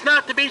that needs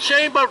not to be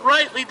ashamed, but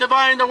rightly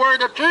divine the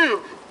word of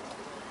truth.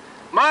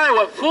 My,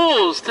 what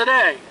fools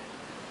today.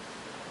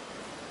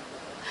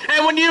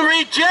 And when you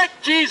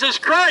reject Jesus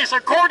Christ,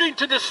 according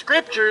to the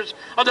scriptures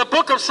of the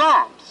book of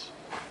Psalms,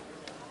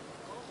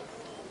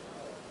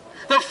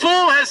 the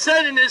fool has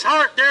said in his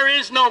heart, there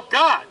is no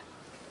God.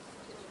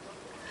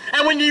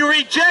 And when you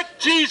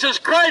reject Jesus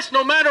Christ,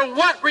 no matter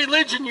what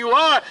religion you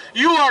are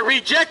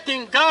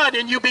rejecting God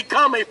and you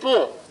become a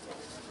fool.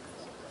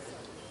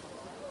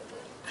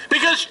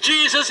 Because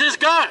Jesus is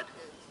God.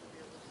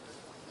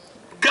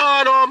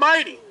 God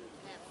Almighty.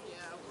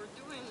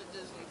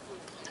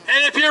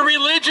 And if your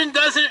religion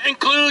doesn't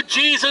include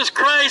Jesus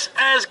Christ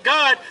as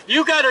God,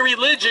 you got a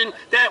religion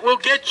that will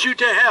get you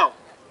to hell.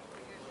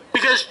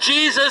 Because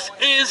Jesus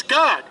is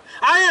God.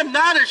 I am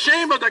not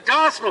ashamed of the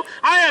gospel.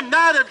 I am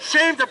not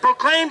ashamed to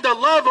proclaim the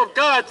love of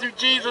God through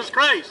Jesus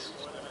Christ.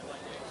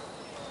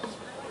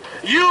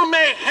 You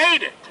may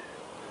hate it,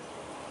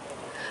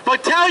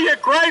 but tell your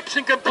gripes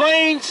and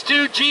complaints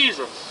to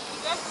Jesus.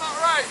 That's not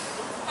right.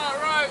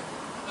 Not right.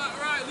 Not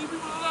right. Leave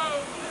people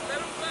alone. Let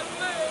them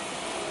live.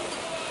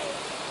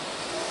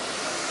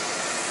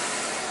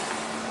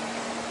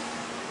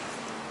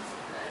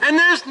 And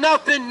there's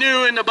nothing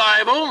new in the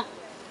Bible.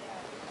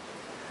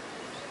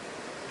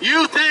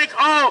 You think,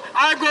 oh,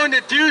 I'm going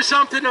to do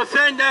something to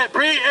offend that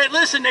priest. Hey,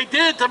 listen, they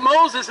did it to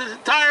Moses his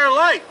entire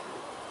life.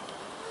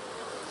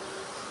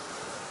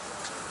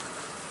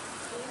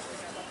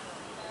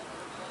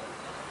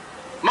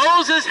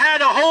 Moses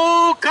had a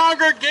whole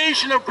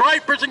congregation of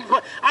gripers. And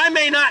I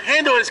may not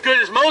handle it as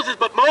good as Moses,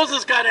 but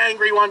Moses got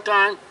angry one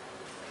time.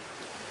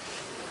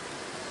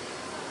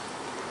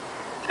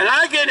 And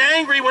I get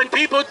angry when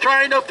people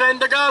try to offend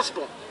the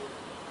gospel.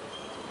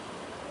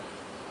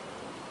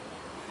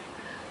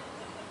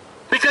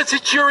 Because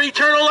it's your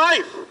eternal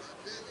life.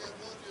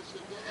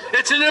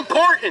 It's an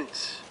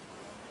importance.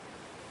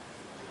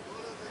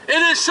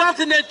 It is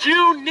something that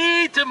you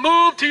need to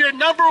move to your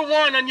number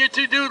one on your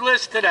to-do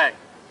list today.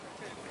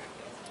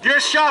 Your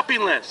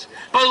shopping list.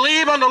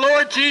 Believe on the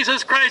Lord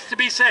Jesus Christ to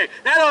be saved.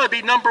 That ought to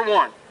be number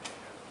one.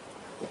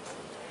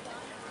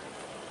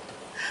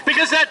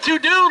 Because that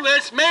to-do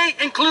list may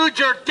include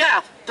your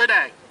death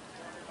today.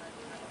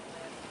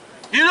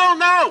 You don't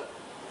know.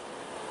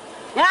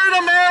 We're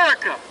in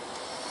America.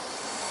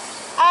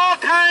 All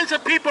kinds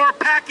of people are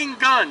packing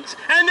guns,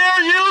 and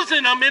they're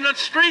using them in the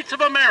streets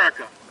of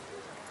America.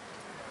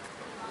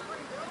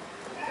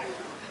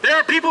 There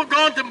are people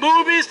going to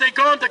movies, they've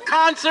gone to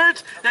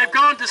concerts, they've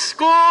gone to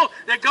school,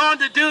 they've gone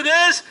to do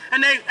this,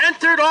 and they've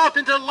entered off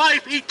into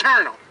life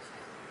eternal.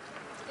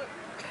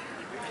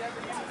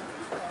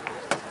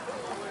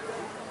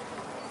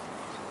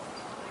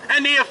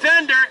 And the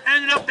offender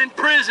ended up in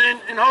prison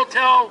in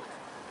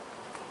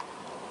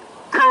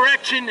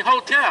correction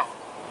hotel.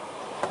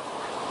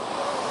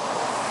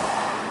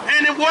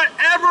 And in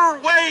whatever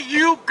way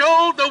you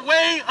go, the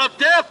way of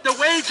death, the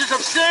wages of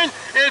sin,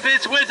 if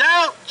it's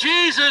without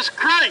Jesus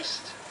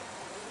Christ.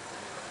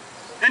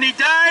 And he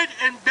died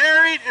and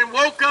buried and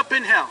woke up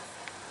in hell.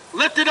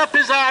 Lifted up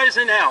his eyes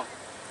in hell.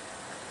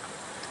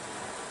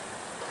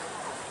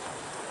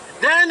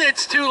 Then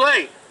it's too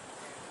late.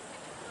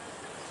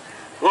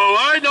 Well,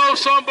 I know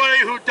somebody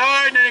who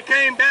died and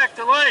came back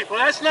to life.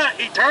 Well, that's not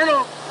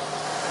eternal.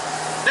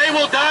 They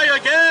will die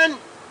again.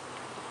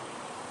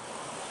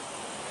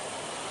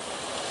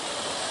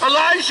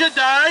 Elijah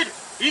died.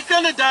 He's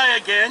going to die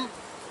again.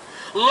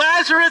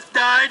 Lazarus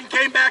died and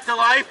came back to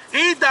life.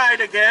 He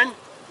died again.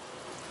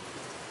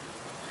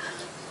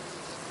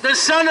 The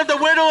son of the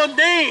widow of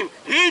Nain,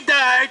 he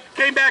died,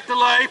 came back to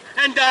life,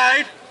 and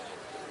died.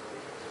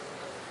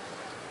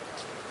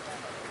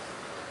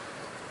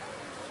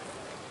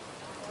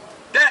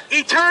 That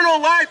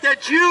eternal life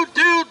that you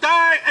do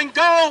die and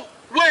go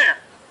where?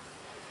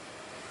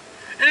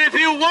 And if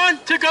you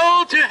want to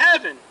go to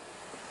heaven,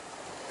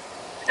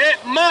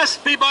 it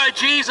must be by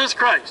Jesus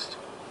Christ.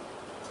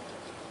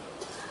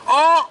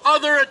 All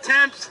other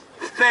attempts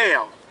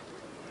fail.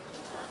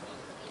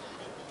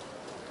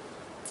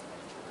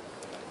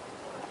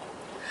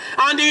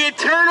 On the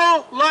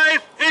eternal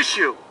life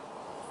issue,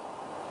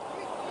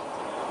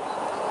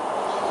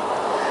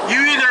 you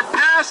either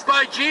pass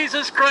by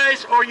Jesus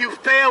Christ or you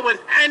fail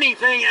with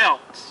anything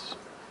else.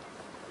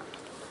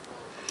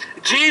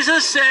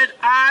 Jesus said,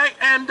 I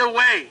am the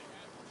way,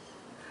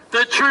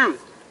 the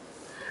truth,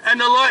 and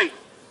the light.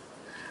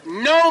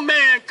 No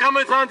man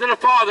cometh unto the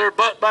Father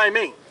but by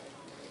me.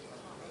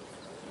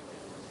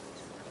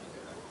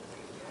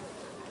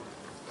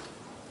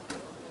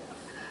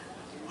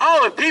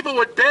 Oh, if people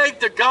would beg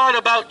to God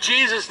about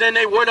Jesus, then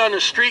they would on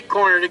the street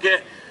corner to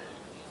get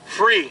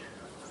free.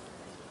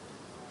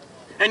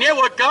 And yet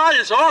what God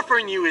is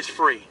offering you is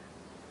free.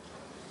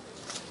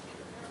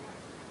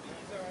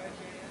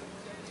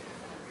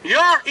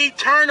 Your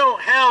eternal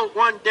hell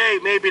one day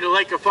may be the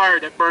lake of fire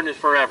that burneth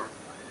forever.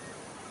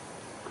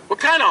 What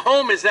kind of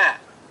home is that?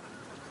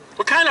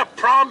 What kind of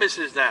promise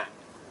is that?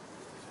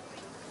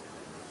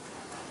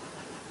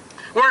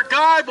 Where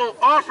God will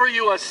offer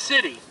you a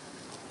city,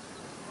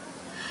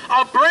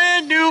 a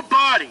brand new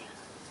body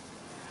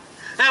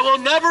that will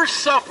never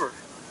suffer,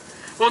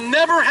 will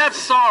never have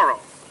sorrow.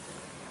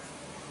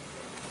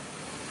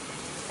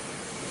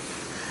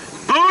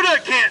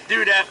 Buddha can't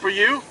do that for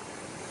you.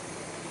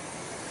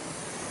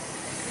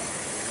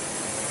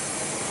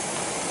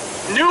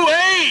 New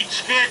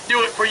Age can't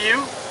do it for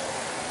you.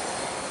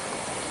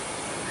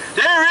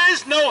 There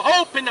is no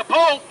hope in the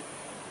Pope.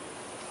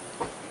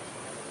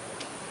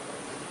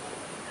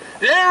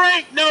 There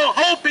ain't no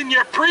hope in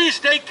your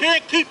priest. They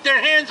can't keep their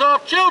hands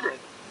off children.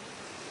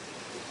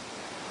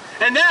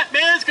 And that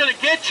man's going to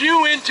get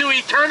you into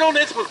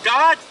eternalness with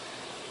God?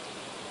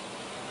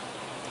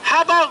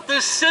 How about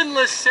the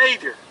sinless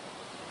Savior?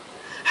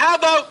 How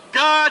about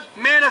God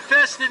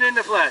manifested in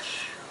the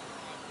flesh?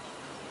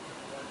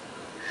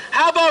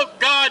 How about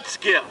God's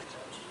gift?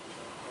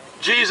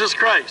 Jesus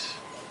Christ.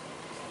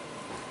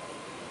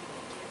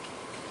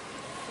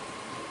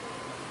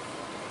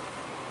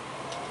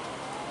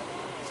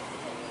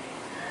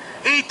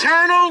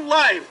 Eternal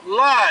life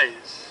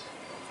lies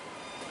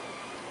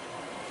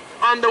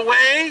on the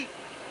way,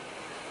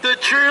 the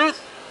truth,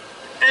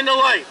 and the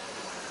life.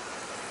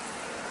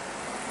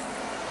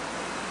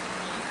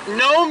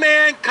 No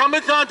man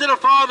cometh unto the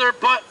Father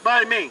but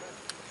by me.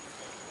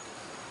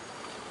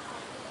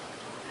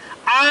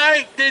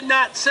 I did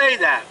not say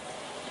that.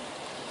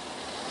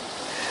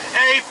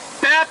 A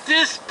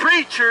Baptist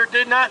preacher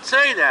did not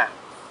say that.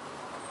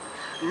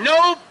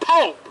 No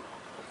pope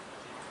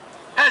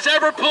has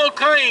ever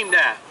proclaimed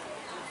that.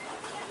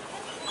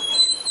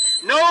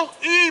 No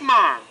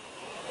imam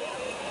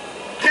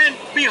can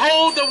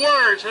behold the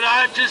words that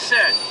I've just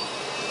said.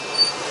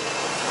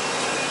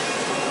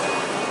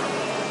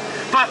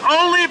 But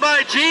only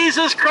by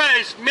Jesus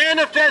Christ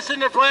manifest in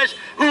the flesh,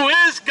 who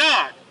is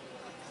God,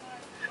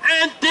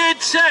 and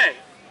did say,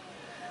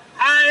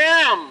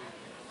 I am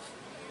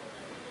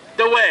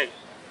the way,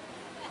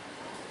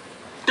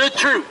 the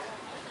truth,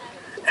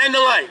 and the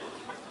life.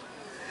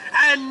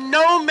 And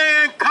no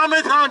man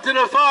cometh unto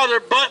the Father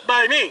but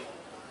by me.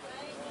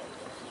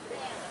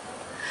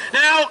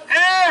 Now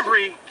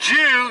every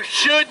Jew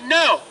should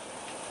know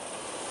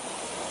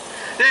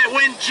that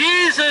when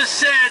Jesus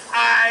said,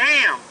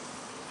 I am,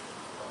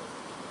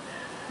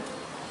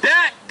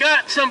 that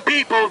got some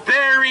people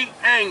very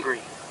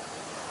angry.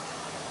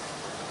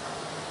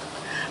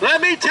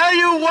 Let me tell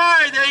you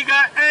why they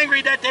got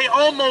angry that they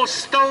almost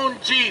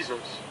stoned Jesus.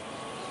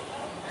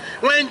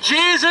 When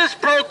Jesus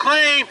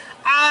proclaimed,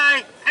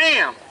 I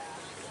am,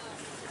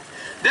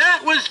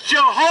 that was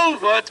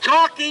Jehovah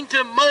talking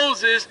to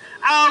Moses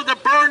out of the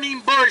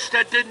burning bush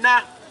that did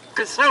not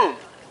consume.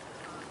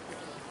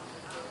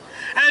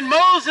 And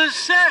Moses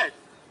said,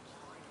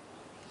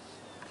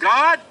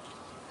 God,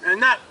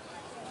 and I'm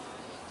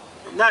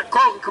not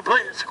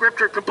quoting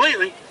scripture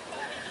completely,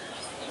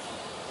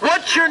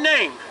 what's your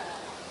name?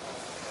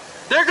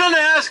 They're going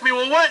to ask me,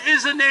 well, what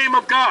is the name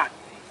of God?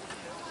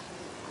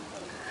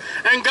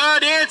 And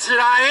God answered,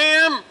 I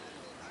am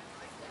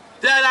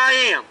that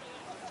I am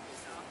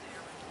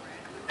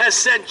has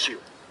sent you.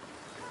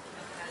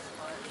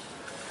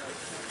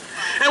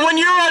 And when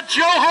you're a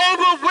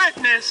Jehovah's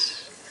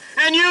Witness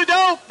and you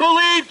don't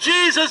believe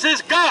Jesus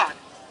is God,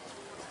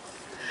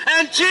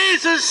 and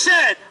Jesus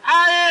said,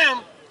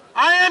 I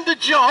am the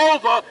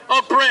Jehovah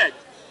of bread.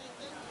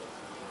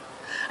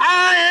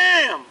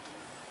 I am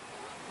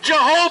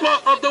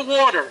Jehovah of the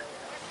water,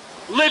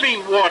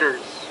 living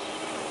waters.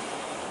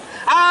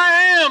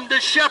 I am the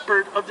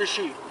shepherd of the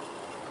sheep.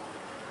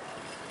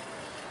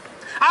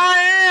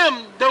 I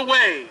am the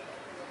way.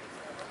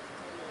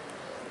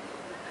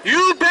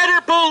 You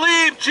better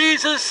believe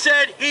Jesus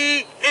said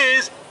he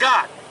is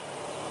God.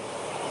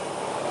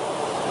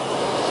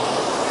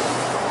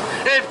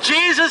 If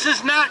Jesus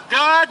is not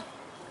God,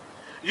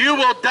 you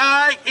will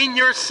die in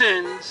your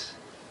sins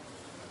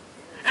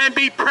and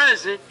be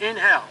present in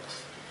hell.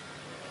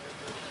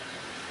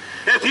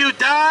 If you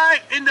die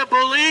in the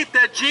belief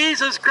that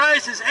Jesus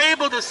Christ is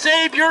able to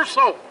save your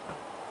soul,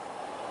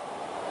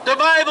 the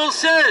Bible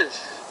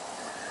says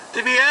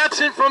to be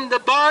absent from the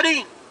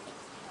body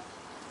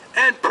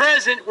and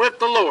present with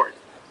the Lord.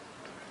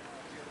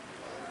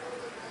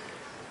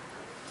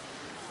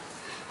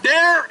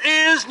 There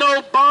is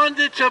no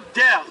bondage of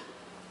death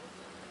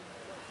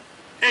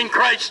in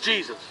Christ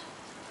Jesus.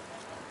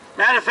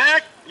 Matter of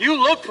fact, you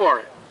look for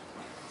it.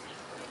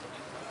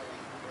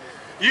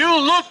 You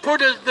look for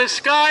the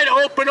sky to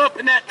open up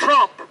and that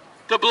trump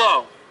to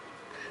blow.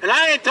 And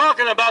I ain't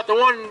talking about the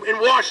one in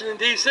Washington,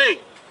 D.C.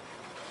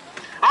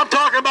 I'm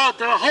talking about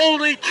the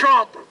holy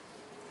trump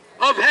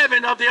of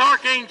heaven of the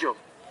archangel.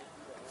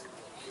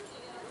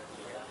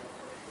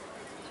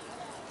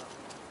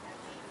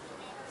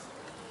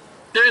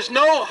 There's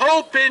no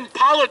hope in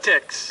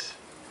politics.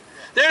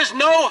 There's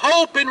no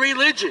hope in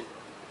religion.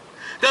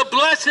 The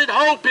blessed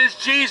hope is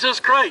Jesus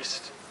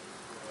Christ,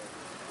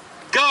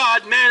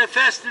 God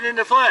manifested in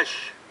the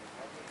flesh.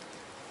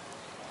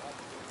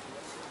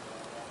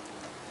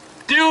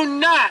 Do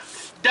not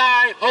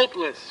die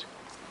hopeless.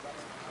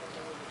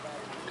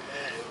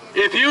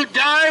 If you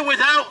die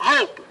without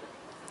hope,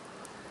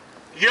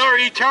 your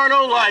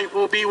eternal life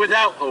will be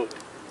without hope.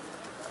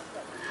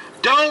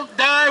 Don't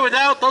die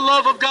without the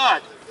love of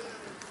God,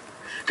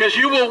 because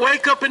you will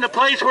wake up in a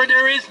place where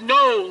there is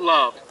no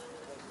love.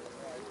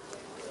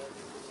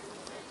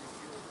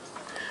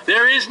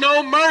 There is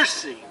no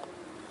mercy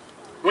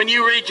when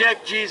you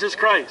reject Jesus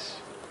Christ.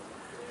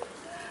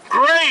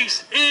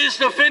 Grace is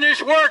the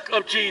finished work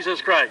of Jesus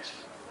Christ.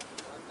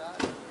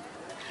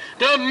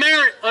 The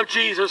merit of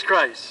Jesus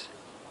Christ.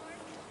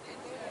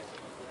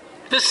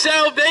 The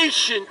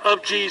salvation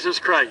of Jesus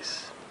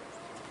Christ.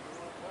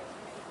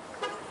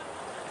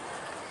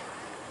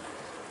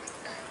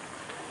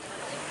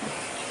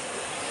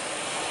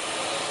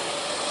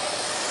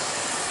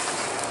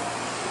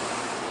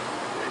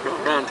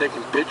 Around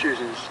taking pictures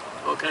and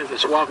all kinds of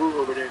swahoo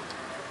over there.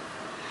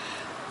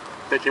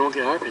 Bet you won't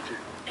get our picture.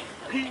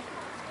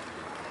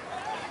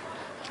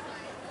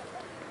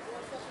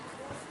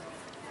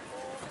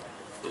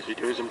 Was he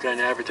doing some kind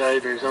of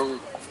advertising or something?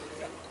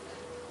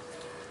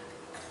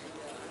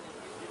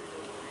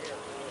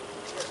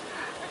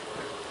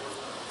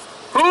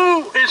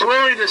 Who is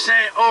willing to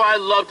say, oh, I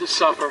love to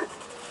suffer.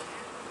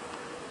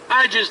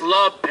 I just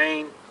love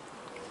pain.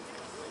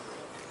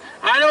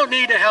 I don't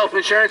need the health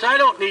insurance. I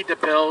don't need the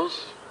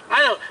pills.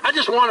 I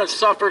just want to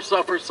suffer,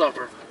 suffer,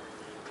 suffer.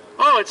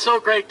 Oh, it's so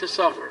great to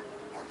suffer.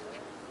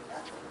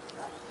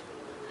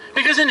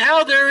 Because in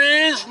hell there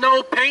is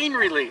no pain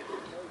relief.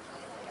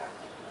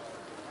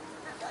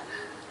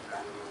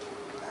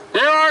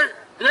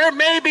 There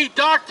may be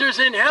doctors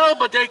in hell,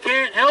 but they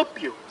can't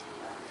help you.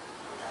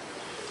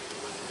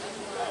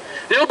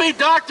 There'll be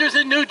doctors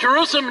in New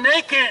Jerusalem and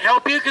they can't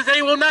help you because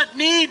they will not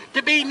need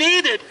to be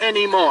needed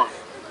anymore.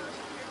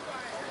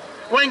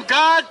 When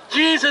God,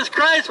 Jesus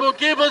Christ, will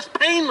give us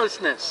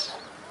painlessness.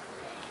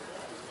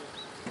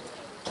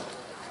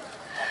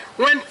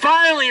 When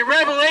finally,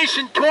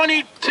 Revelation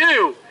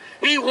 22,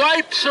 He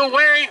wipes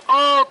away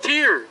all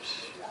tears.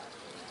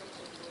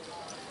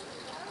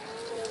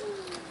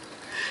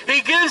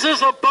 He gives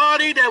us a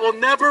body that will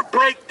never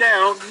break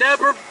down,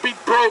 never be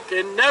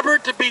broken, never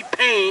to be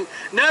pain,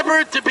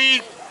 never to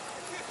be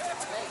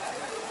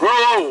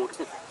grow old.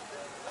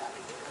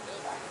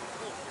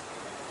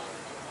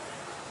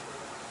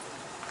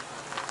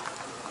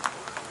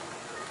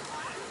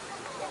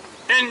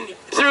 And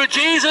through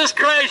Jesus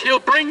Christ, He'll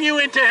bring you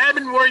into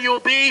heaven where you'll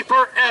be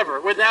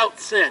forever without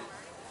sin.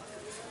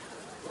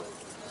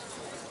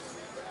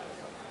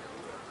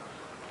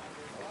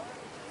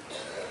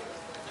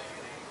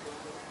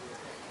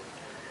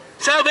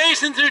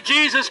 Salvation through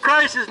Jesus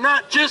Christ is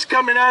not just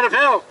coming out of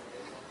hell.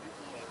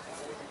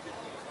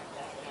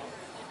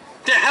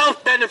 The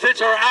health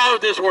benefits are out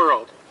of this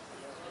world.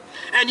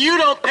 And you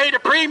don't pay the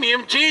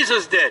premium,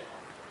 Jesus did.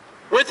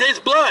 With His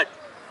blood.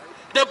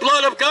 The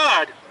blood of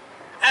God.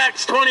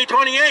 Acts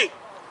 20:28.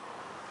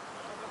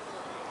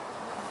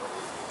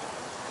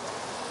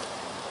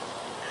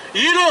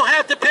 You don't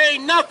have to pay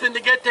nothing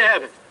to get to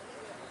heaven.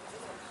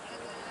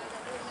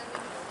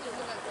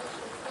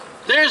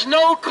 There's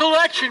no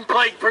collection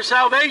plate for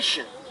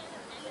salvation.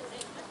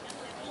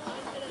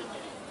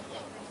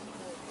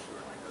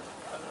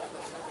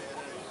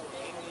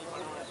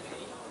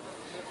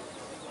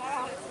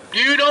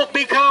 You don't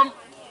become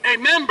a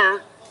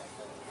member.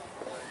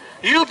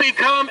 You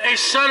become a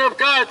son of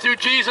God through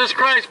Jesus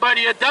Christ by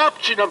the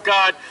adoption of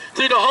God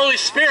through the Holy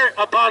Spirit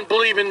upon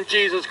believing in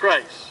Jesus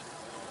Christ.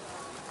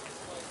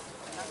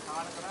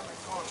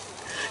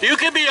 You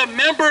can be a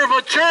member of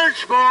a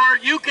church or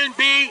you can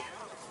be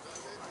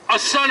a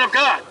son of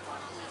God.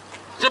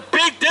 It's a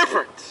big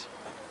difference.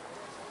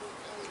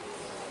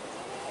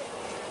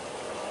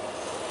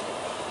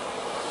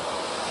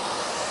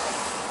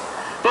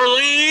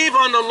 Believe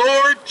on the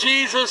Lord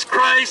Jesus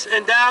Christ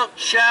and thou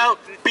shalt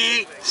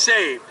be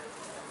saved.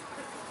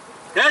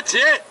 That's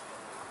it.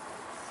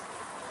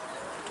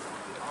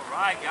 All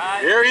right,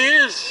 guys. Here He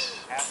is.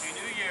 Happy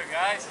New Year,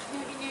 guys.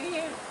 Happy New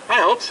Year.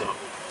 I hope so.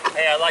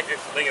 Hey, I like this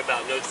thing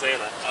about no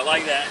Santa. I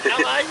like that.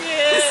 I like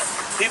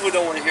it. People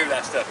don't want to hear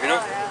that stuff, you know?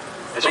 Oh, yeah.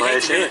 That's why I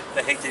say it.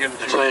 They hate to hear the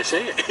That's truth. why I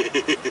say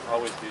it.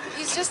 Always do this.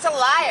 He's just a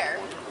liar.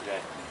 Okay.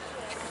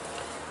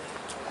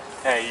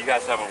 Hey, you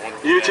guys have a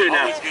wonderful You day. too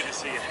now. Always good to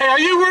see you. Hey, are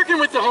you working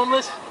with the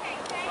homeless?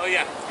 Oh,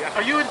 yeah. Yeah.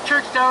 Are you in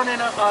church down in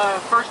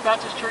First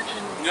Baptist Church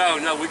in...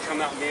 No, we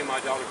come out, me and my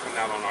daughter come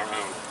out on our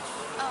own.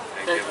 Oh.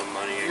 And give them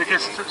money. And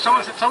Because give them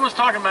someone's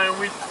talking about it, and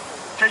we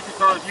straight to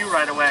thought of you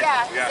right away.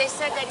 Yeah, because they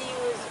said that he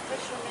was a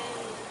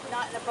fisherman,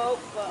 not in a boat,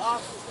 but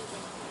off.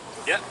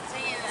 Yep.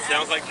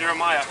 Sounds like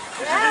Jeremiah.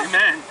 Yeah.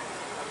 Amen.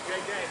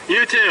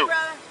 You too.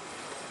 Brother.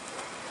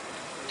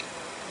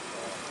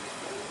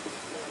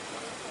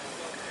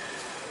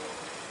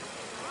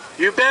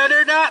 You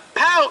better not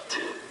pout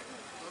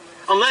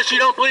unless you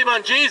don't believe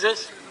on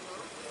Jesus.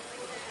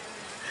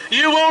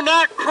 You will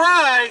not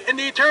cry in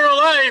the eternal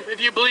life if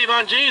you believe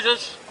on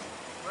Jesus.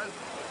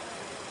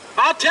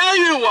 I'll tell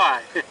you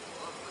why.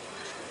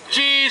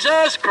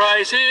 Jesus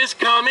Christ is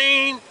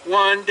coming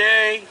one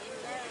day.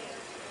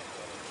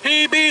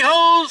 He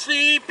beholds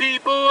the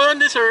people on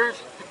this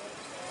earth.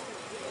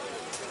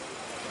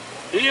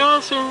 He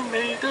also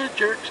made the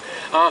jerks.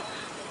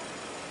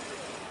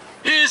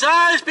 His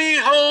eyes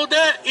behold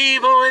the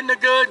evil and the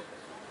good.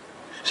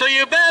 So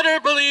you better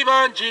believe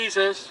on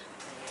Jesus.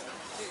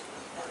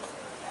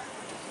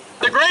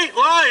 The great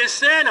lie is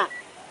Santa.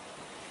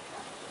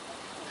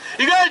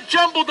 You gotta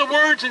jumble the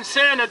words in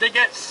Santa to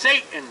get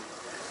Satan.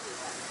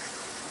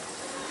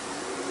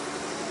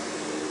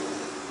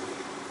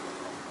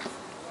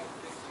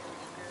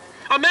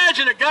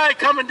 Imagine a guy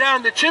coming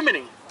down the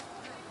chimney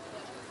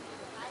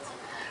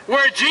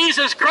where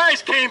Jesus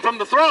Christ came from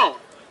the throne.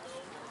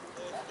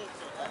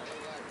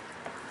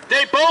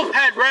 They both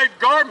had red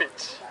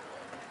garments.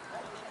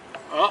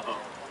 Uh-oh.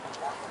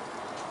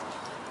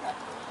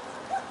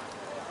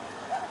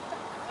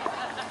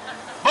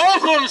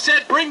 Both of them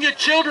said, bring your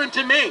children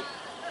to me.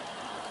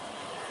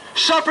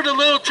 Suffer the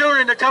little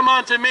children to come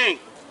unto me,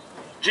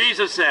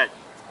 Jesus said.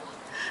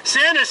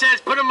 Santa says,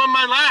 put them on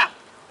my lap,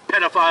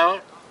 pedophile.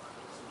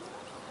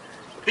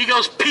 He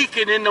goes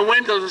peeking in the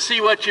window to see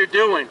what you're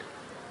doing.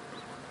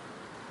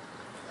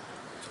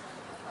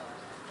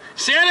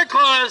 Santa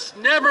Claus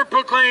never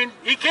proclaimed,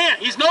 he can't,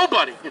 he's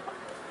nobody.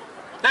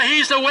 That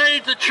he's the way,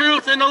 the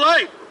truth, and the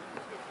light.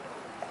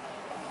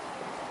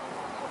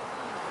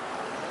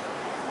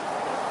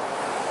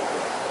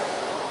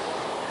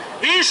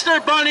 Easter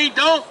Bunny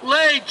don't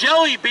lay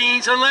jelly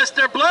beans unless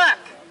they're black.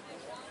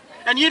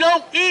 And you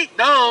don't eat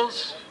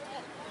those.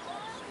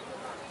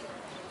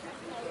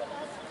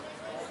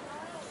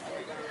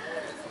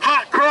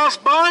 Hot cross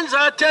buns,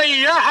 I tell you,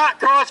 your hot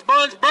cross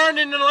buns burned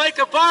in the lake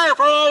of fire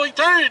for all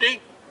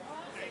eternity.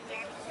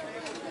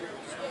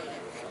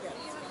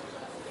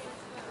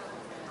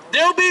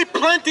 There'll be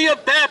plenty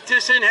of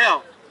Baptists in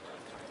hell.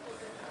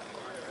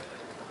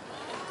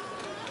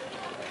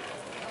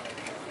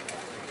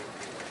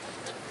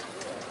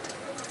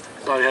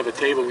 Probably have a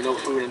table with no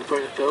food in the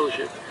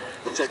fellowship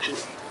section.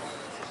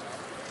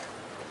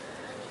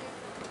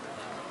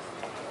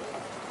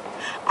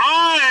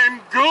 I'm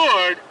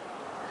good.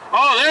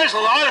 Oh, there's a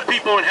lot of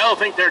people in hell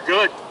think they're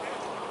good.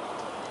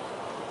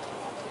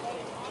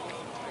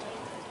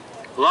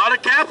 A lot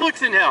of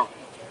Catholics in hell.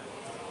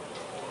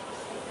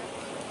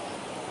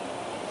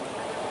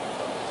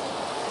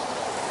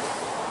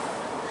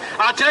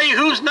 I'll tell you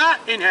who's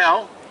not in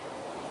hell.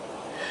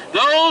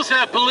 Those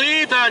that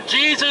believed on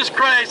Jesus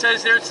Christ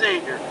as their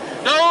Savior.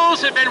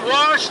 Those have been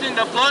washed in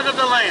the blood of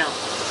the Lamb.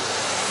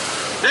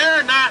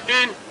 They're not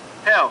in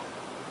hell.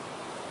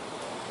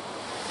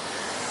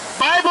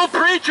 Bible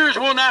preachers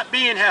will not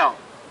be in hell.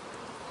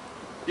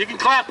 You can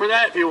clap for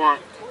that if you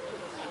want.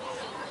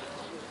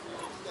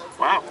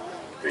 Wow,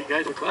 you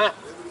guys will clap.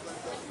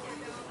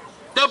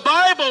 The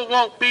Bible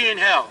won't be in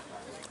hell.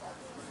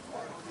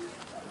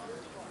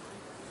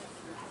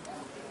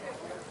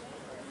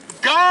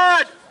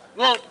 God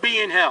won't be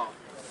in hell.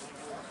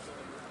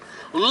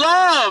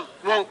 Love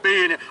won't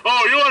be in hell.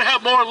 Oh, you want to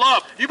have more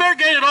love? You better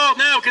get it all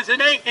now because it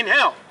ain't in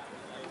hell.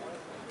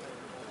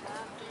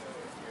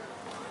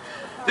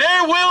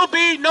 There will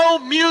be no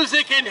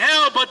music in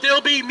hell, but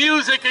there'll be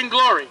music in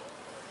glory.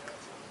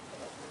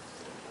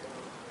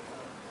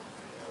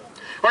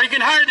 Or you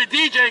can hire the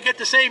DJ and get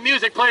the same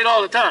music played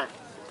all the time.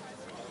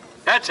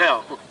 That's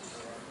hell.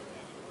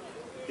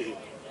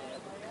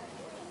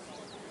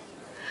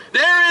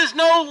 There is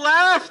no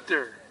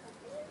laughter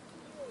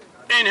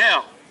in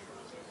hell.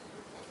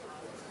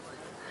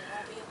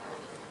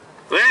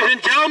 Ladies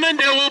and gentlemen,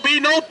 there will be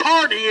no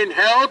party in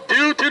hell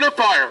due to the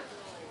fire.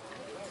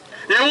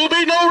 There will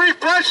be no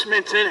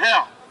refreshments in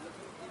hell.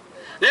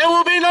 There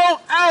will be no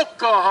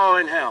alcohol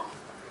in hell.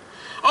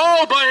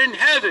 Oh, but in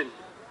heaven,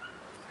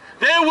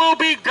 there will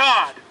be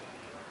God,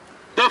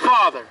 the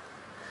Father,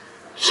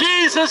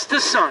 Jesus the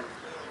Son,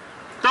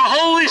 the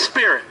Holy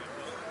Spirit,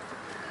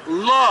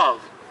 love,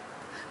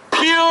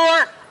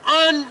 pure,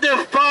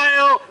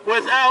 undefiled,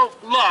 without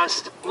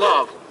lust,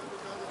 love.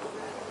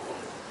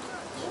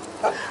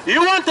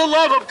 You want the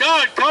love of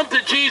God, come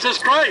to Jesus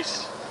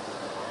Christ.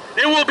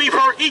 It will be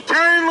for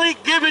eternally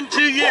given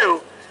to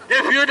you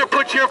if you're to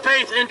put your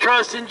faith and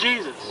trust in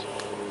Jesus.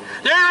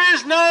 There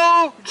is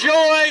no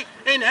joy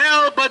in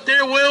hell, but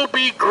there will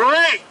be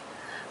great,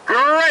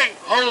 great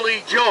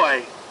holy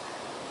joy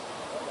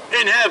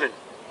in heaven.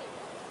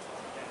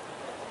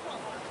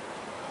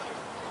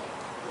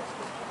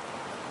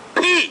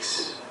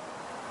 Peace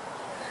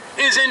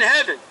is in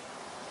heaven.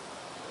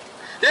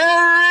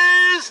 There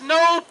is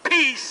no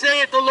peace,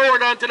 saith the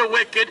Lord, unto the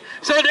wicked.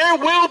 So there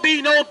will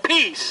be no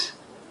peace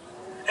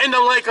in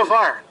the lake of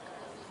fire.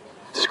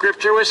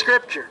 Scripture with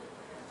scripture.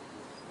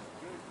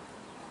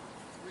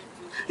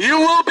 You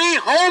will be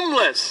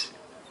homeless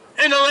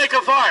in the lake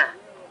of fire.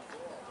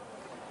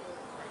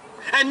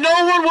 And no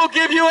one will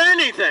give you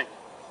anything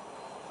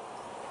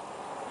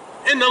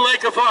in the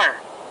lake of fire.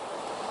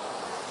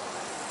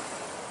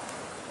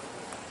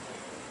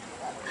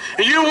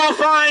 You will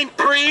find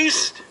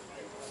priests,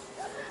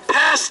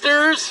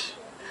 pastors,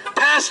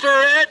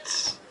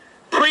 pastorettes,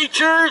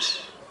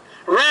 preachers,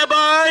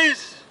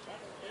 rabbis,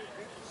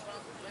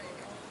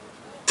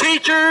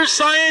 teachers,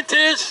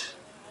 scientists,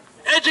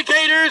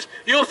 educators.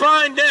 You'll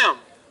find them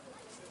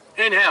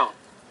in hell.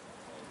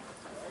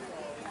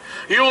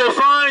 You will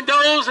find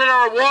those that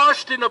are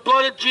washed in the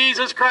blood of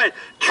Jesus Christ,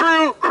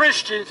 true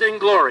Christians in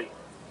glory.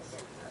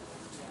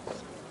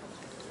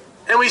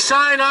 And we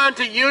sign on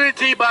to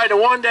unity by the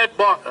one that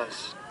bought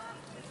us,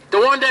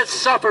 the one that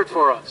suffered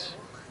for us.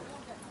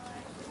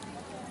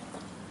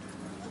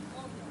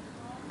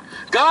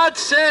 God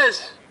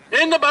says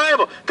in the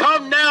Bible,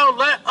 come now,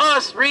 let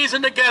us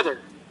reason together.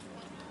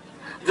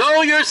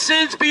 Though your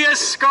sins be as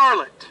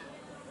scarlet.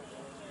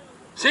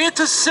 See, it's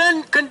a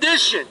sin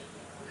condition.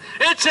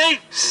 It's a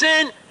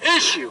sin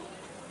issue.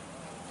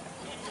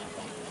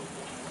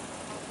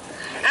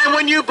 And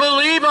when you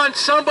believe on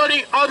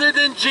somebody other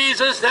than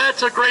Jesus,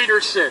 that's a greater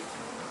sin.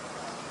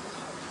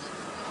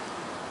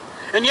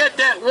 And yet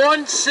that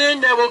one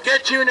sin that will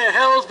get you into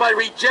hell is by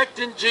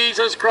rejecting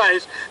Jesus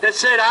Christ, that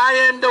said, I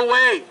am the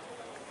way,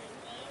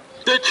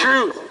 the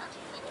truth,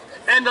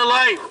 and the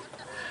life.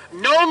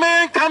 No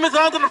man cometh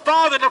unto the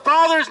Father. The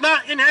Father is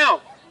not in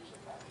hell.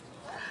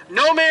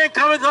 No man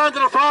cometh unto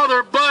the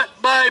Father but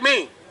by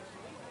me.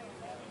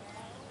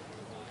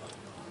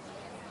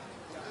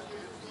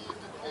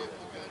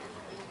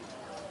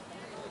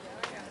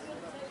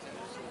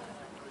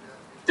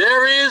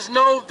 There is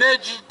no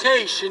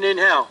vegetation in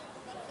hell.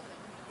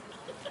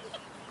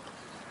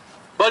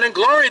 But in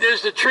glory,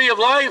 there's the tree of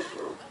life.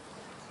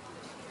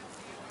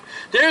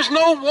 There's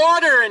no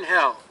water in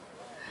hell.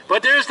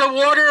 But there's the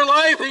water of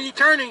life and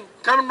eternity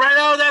coming right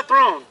out of that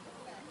throne.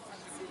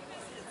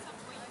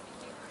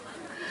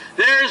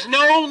 There's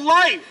no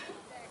life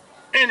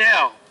in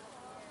hell.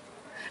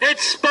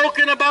 It's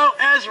spoken about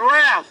as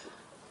wrath.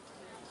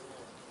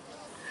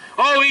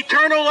 Oh,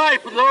 eternal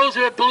life for those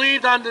who have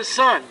believed on the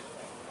Son.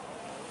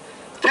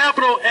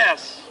 Capital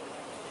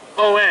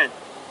S-O-N.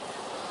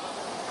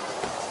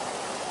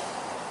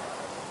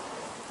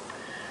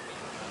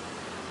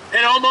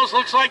 It almost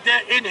looks like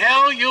that in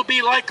hell you'll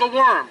be like a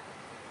worm,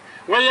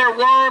 where their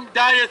worm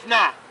dieth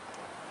not.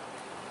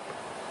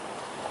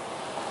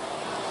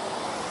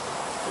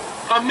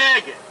 A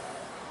maggot.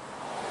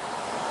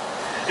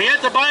 And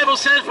yet the Bible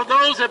says for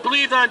those that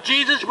believe on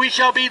Jesus, we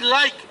shall be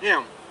like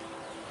him.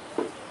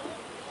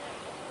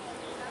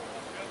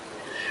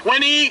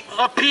 When he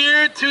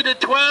appeared to the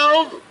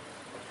 12,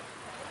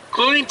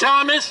 including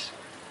Thomas,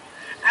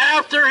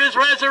 after his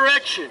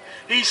resurrection,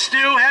 he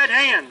still had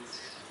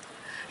hands.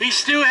 He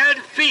still had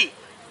feet.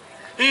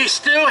 He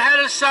still had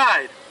a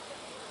side.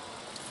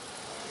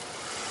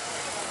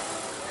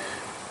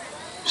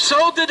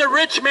 So did the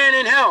rich man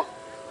in hell.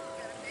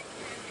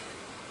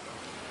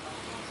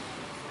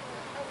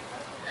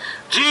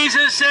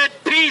 Jesus said,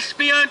 peace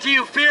be unto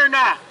you, fear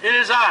not, it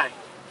is I.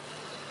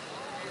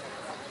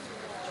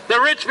 The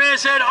rich man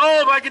said,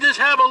 oh, if I could just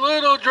have a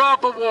little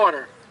drop of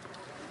water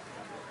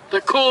to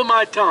cool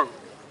my tongue.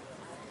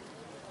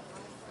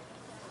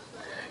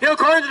 You know,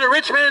 according to the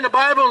rich man in the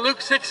Bible, in Luke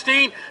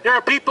 16, there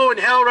are people in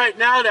hell right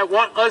now that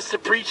want us to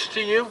preach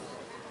to you.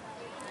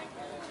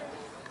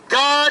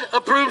 God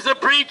approves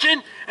of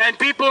preaching, and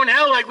people in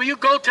hell like, will you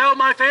go tell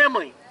my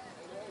family?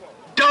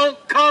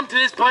 Don't come to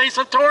this place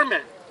of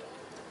torment.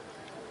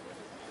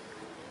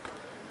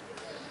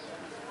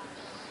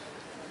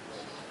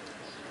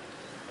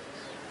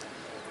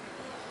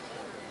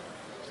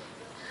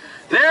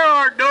 There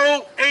are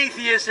no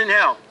atheists in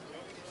hell.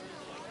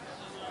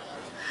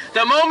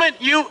 The moment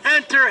you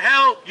enter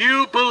hell,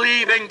 you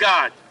believe in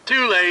God.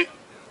 Too late.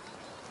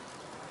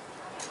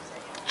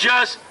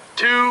 Just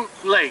too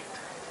late.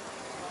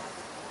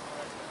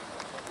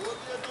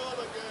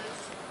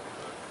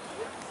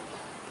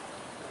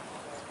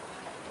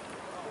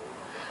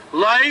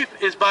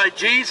 Life is by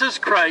Jesus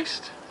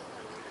Christ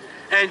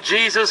and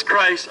Jesus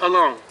Christ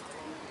alone.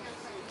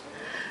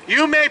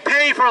 You may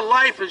pay for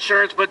life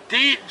insurance, but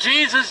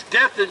Jesus'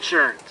 death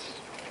insurance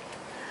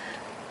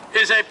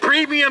is a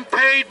premium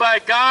paid by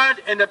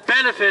God, and the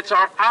benefits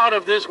are out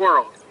of this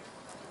world.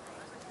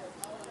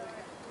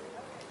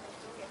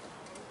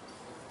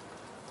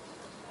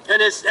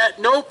 And it's at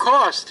no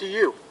cost to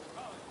you.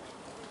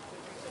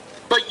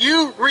 But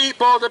you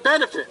reap all the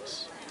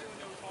benefits.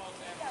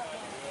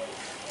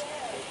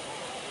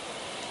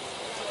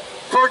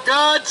 For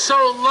God so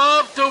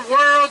loved the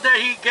world that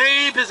he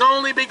gave his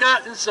only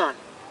begotten Son.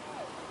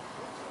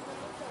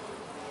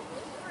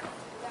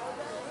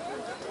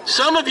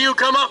 Some of you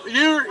come up,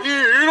 you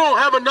don't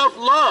have enough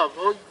love.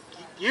 Well,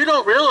 you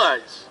don't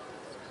realize.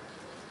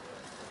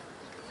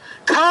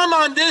 Come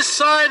on this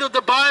side of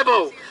the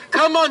Bible.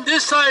 Come on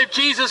this side of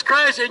Jesus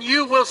Christ and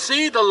you will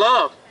see the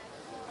love.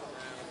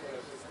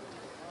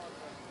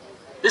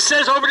 It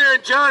says over there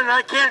in John, and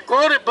I can't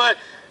quote it, but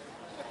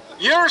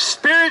you're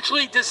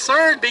spiritually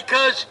discerned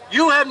because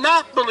you have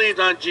not believed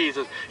on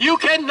Jesus. You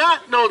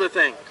cannot know the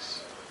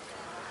things.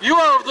 You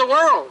are of the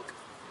world.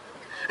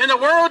 And the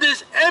world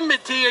is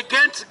enmity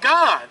against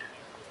God.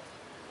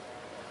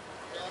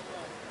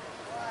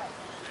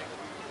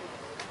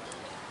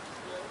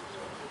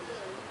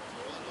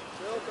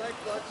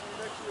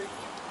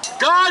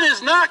 God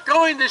is not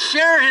going to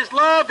share his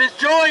love, his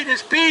joy, and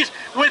his peace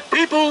with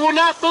people who will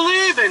not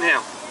believe in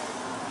him.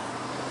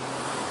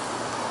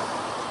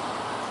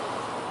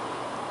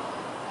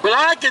 But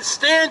I can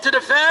stand to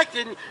the fact,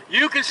 and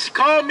you can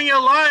call me a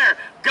liar.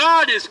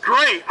 God is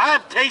great.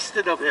 I've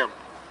tasted of him.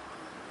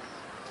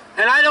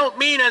 And I don't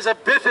mean as a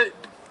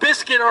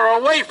biscuit or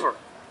a wafer.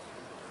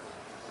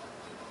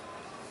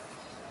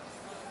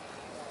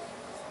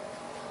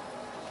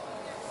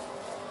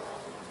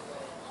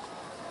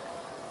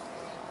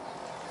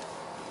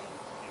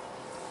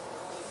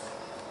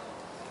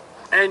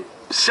 And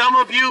some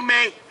of you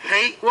may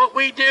hate what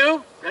we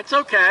do. That's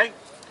okay.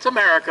 It's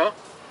America.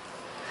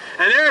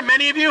 And there are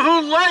many of you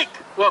who like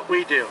what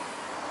we do.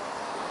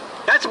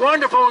 That's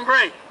wonderful and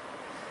great.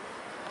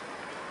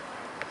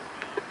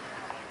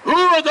 Who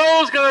are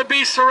those going to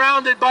be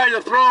surrounded by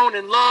the throne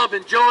in love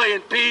and joy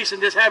and peace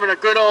and just having a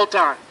good old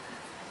time?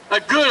 A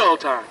good old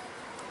time.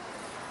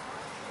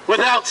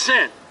 Without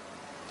sin.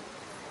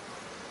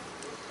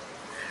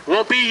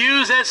 Won't be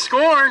used as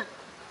scorn.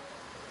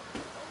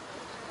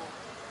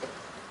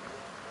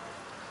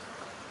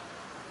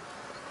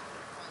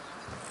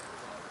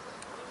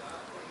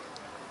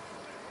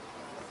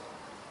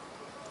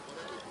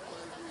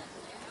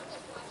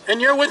 And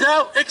you're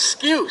without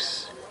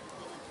excuse.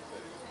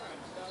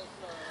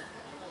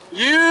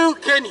 You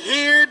can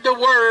hear the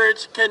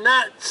words,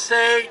 cannot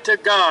say to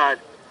God,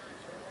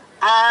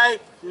 I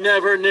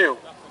never knew.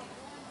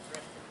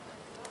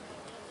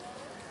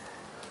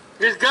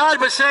 Because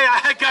God would say,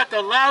 I got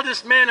the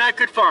loudest man I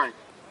could find.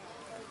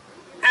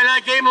 And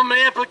I gave him an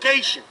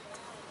amplification.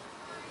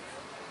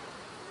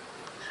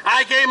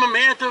 I gave him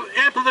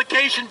an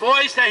amplification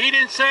voice that he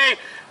didn't say,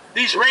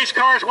 these race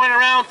cars went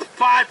around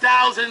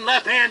 5,000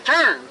 left-hand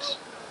turns.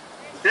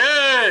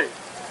 Yay!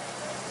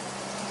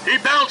 He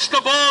bounced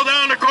the ball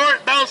down the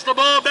court, bounced the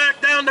ball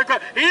back down the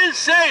court. He didn't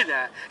say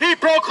that. He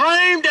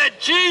proclaimed that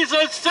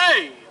Jesus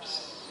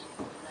saves.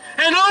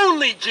 And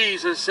only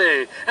Jesus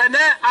saves. And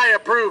that I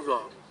approve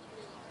of.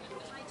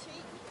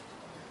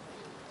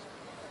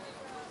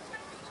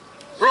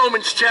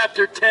 Romans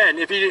chapter 10,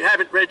 if you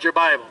haven't read your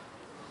Bible.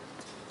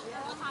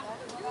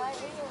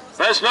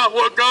 That's not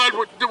what God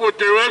would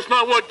do. That's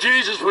not what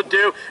Jesus would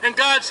do. And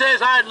God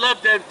says, I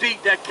love them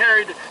feet that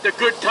carried the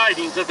good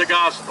tidings of the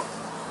gospel.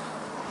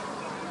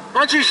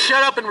 Why don't you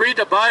shut up and read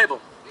the Bible?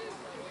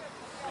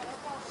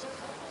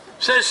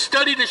 It says,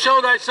 study to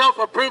show thyself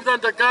approved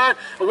unto God,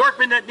 a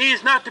workman that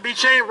needs not to be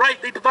ashamed,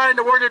 rightly divine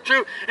the word of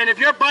truth. And if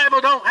your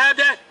Bible don't have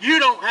that, you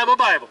don't have a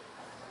Bible.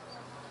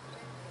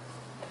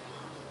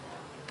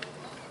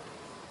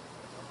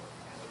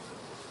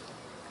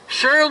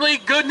 Surely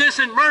goodness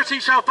and mercy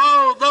shall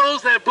follow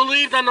those that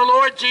believed on the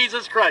Lord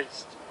Jesus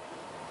Christ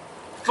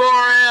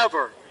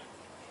forever.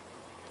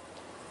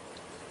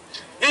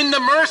 In the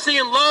mercy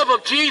and love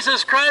of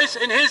Jesus Christ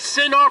and his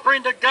sin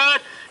offering to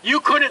God,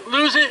 you couldn't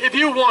lose it if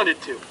you wanted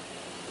to.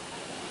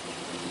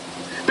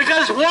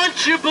 Because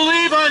once you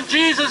believe on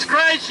Jesus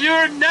Christ,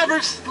 you're never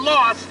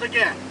lost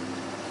again.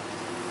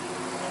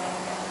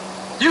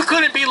 You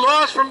couldn't be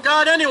lost from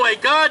God anyway.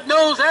 God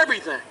knows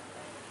everything.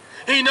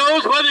 He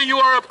knows whether you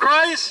are of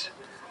Christ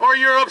or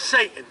you're of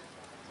Satan.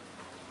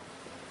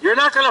 You're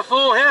not going to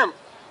fool him.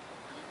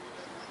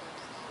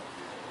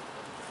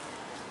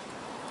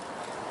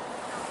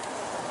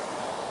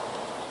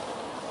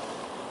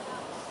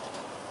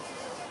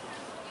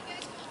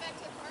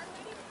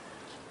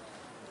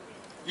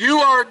 You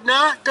are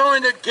not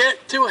going to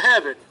get to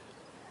heaven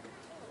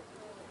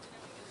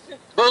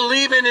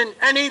believing in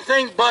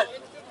anything but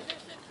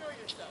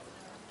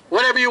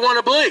whatever you want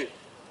to believe.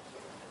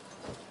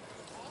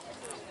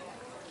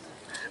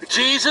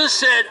 Jesus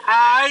said,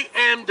 I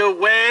am the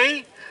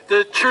way,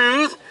 the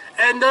truth,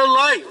 and the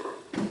life.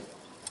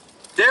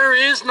 There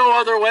is no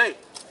other way.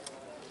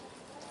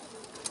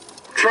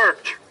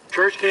 Church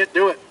can't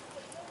do it.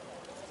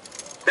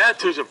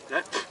 Baptism,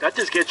 that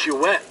just gets you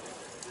wet.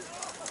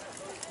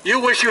 You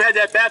wish you had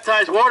that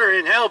baptized water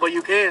in hell, but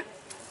you can't.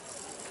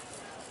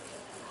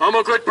 I'm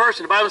a good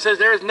person. The Bible says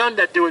there is none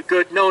that do it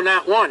good, no,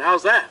 not one.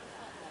 How's that?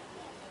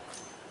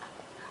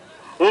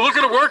 Well, look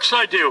at the works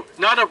I do.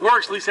 Not of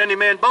works, lest any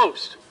man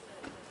boast.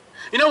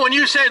 You know, when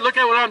you say, look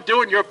at what I'm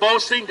doing, you're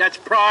boasting, that's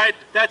pride,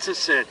 that's a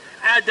sin.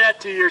 Add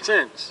that to your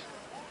sins.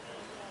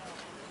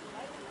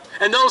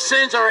 And those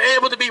sins are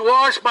able to be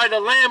washed by the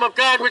Lamb of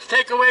God, which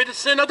take away the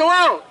sin of the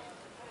world.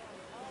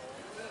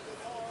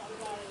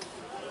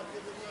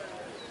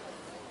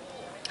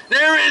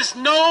 There is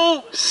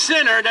no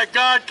sinner that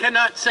God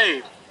cannot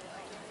save.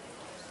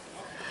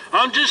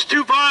 I'm just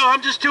too vile.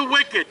 I'm just too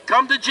wicked.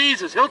 Come to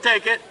Jesus. He'll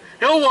take it.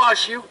 He'll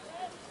wash you.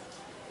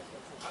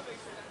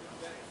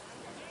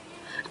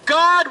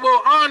 God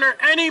will honor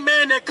any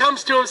man that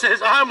comes to him and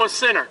says, I'm a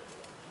sinner.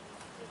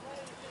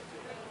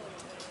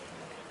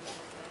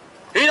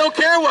 He don't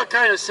care what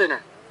kind of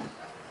sinner.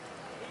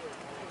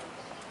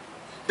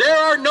 There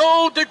are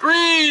no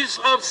degrees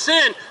of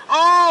sin.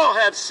 All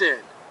have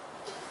sinned.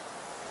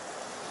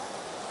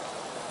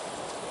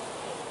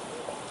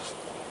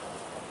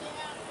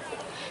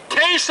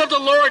 Taste of the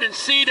Lord and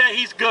see that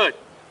he's good.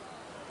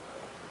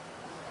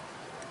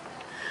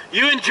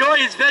 You enjoy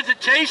his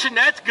vegetation,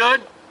 that's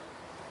good.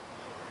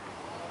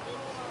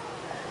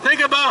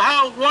 Think about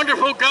how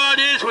wonderful God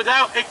is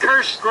without a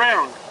cursed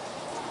ground.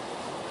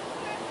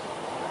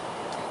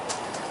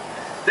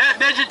 That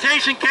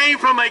vegetation came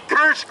from a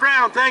cursed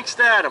ground, thanks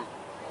to Adam.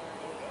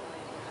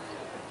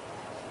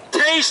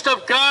 Taste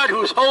of God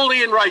who's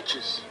holy and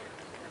righteous,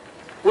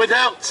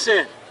 without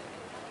sin.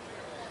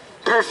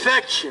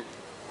 Perfection.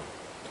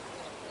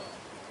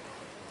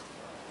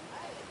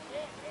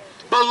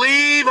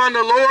 Believe on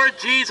the Lord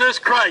Jesus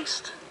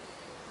Christ,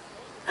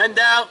 and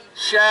thou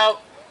shalt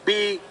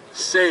be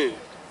saved.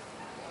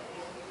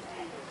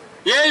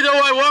 Yea, though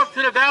I walk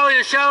through the valley of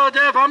the shadow of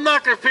death, I'm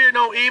not going to fear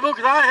no evil,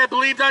 because I have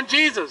believed on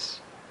Jesus.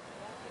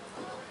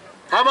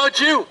 How about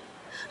you?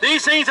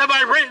 These things have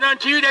I written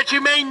unto you, that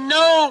you may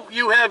know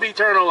you have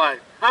eternal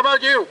life. How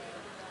about you?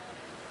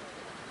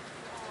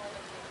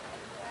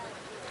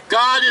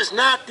 God is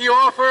not the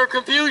author of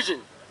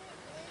confusion.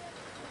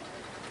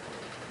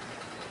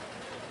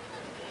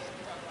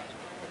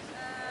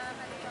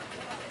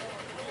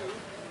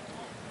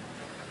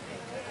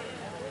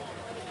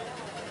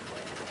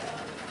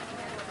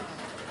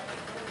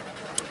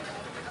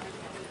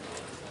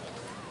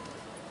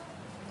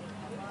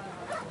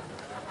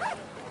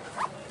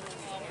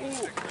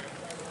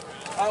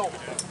 Ow.